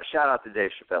 Shout out to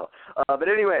Dave Chappelle. But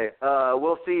anyway,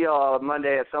 we'll see y'all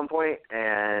Monday at some point,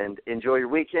 and enjoy your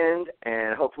weekend,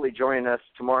 and hopefully join us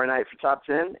tomorrow night for Top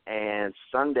 10 and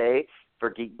Sunday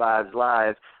for Geek Vibes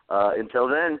Live. Until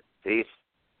then, peace.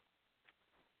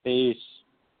 Peace.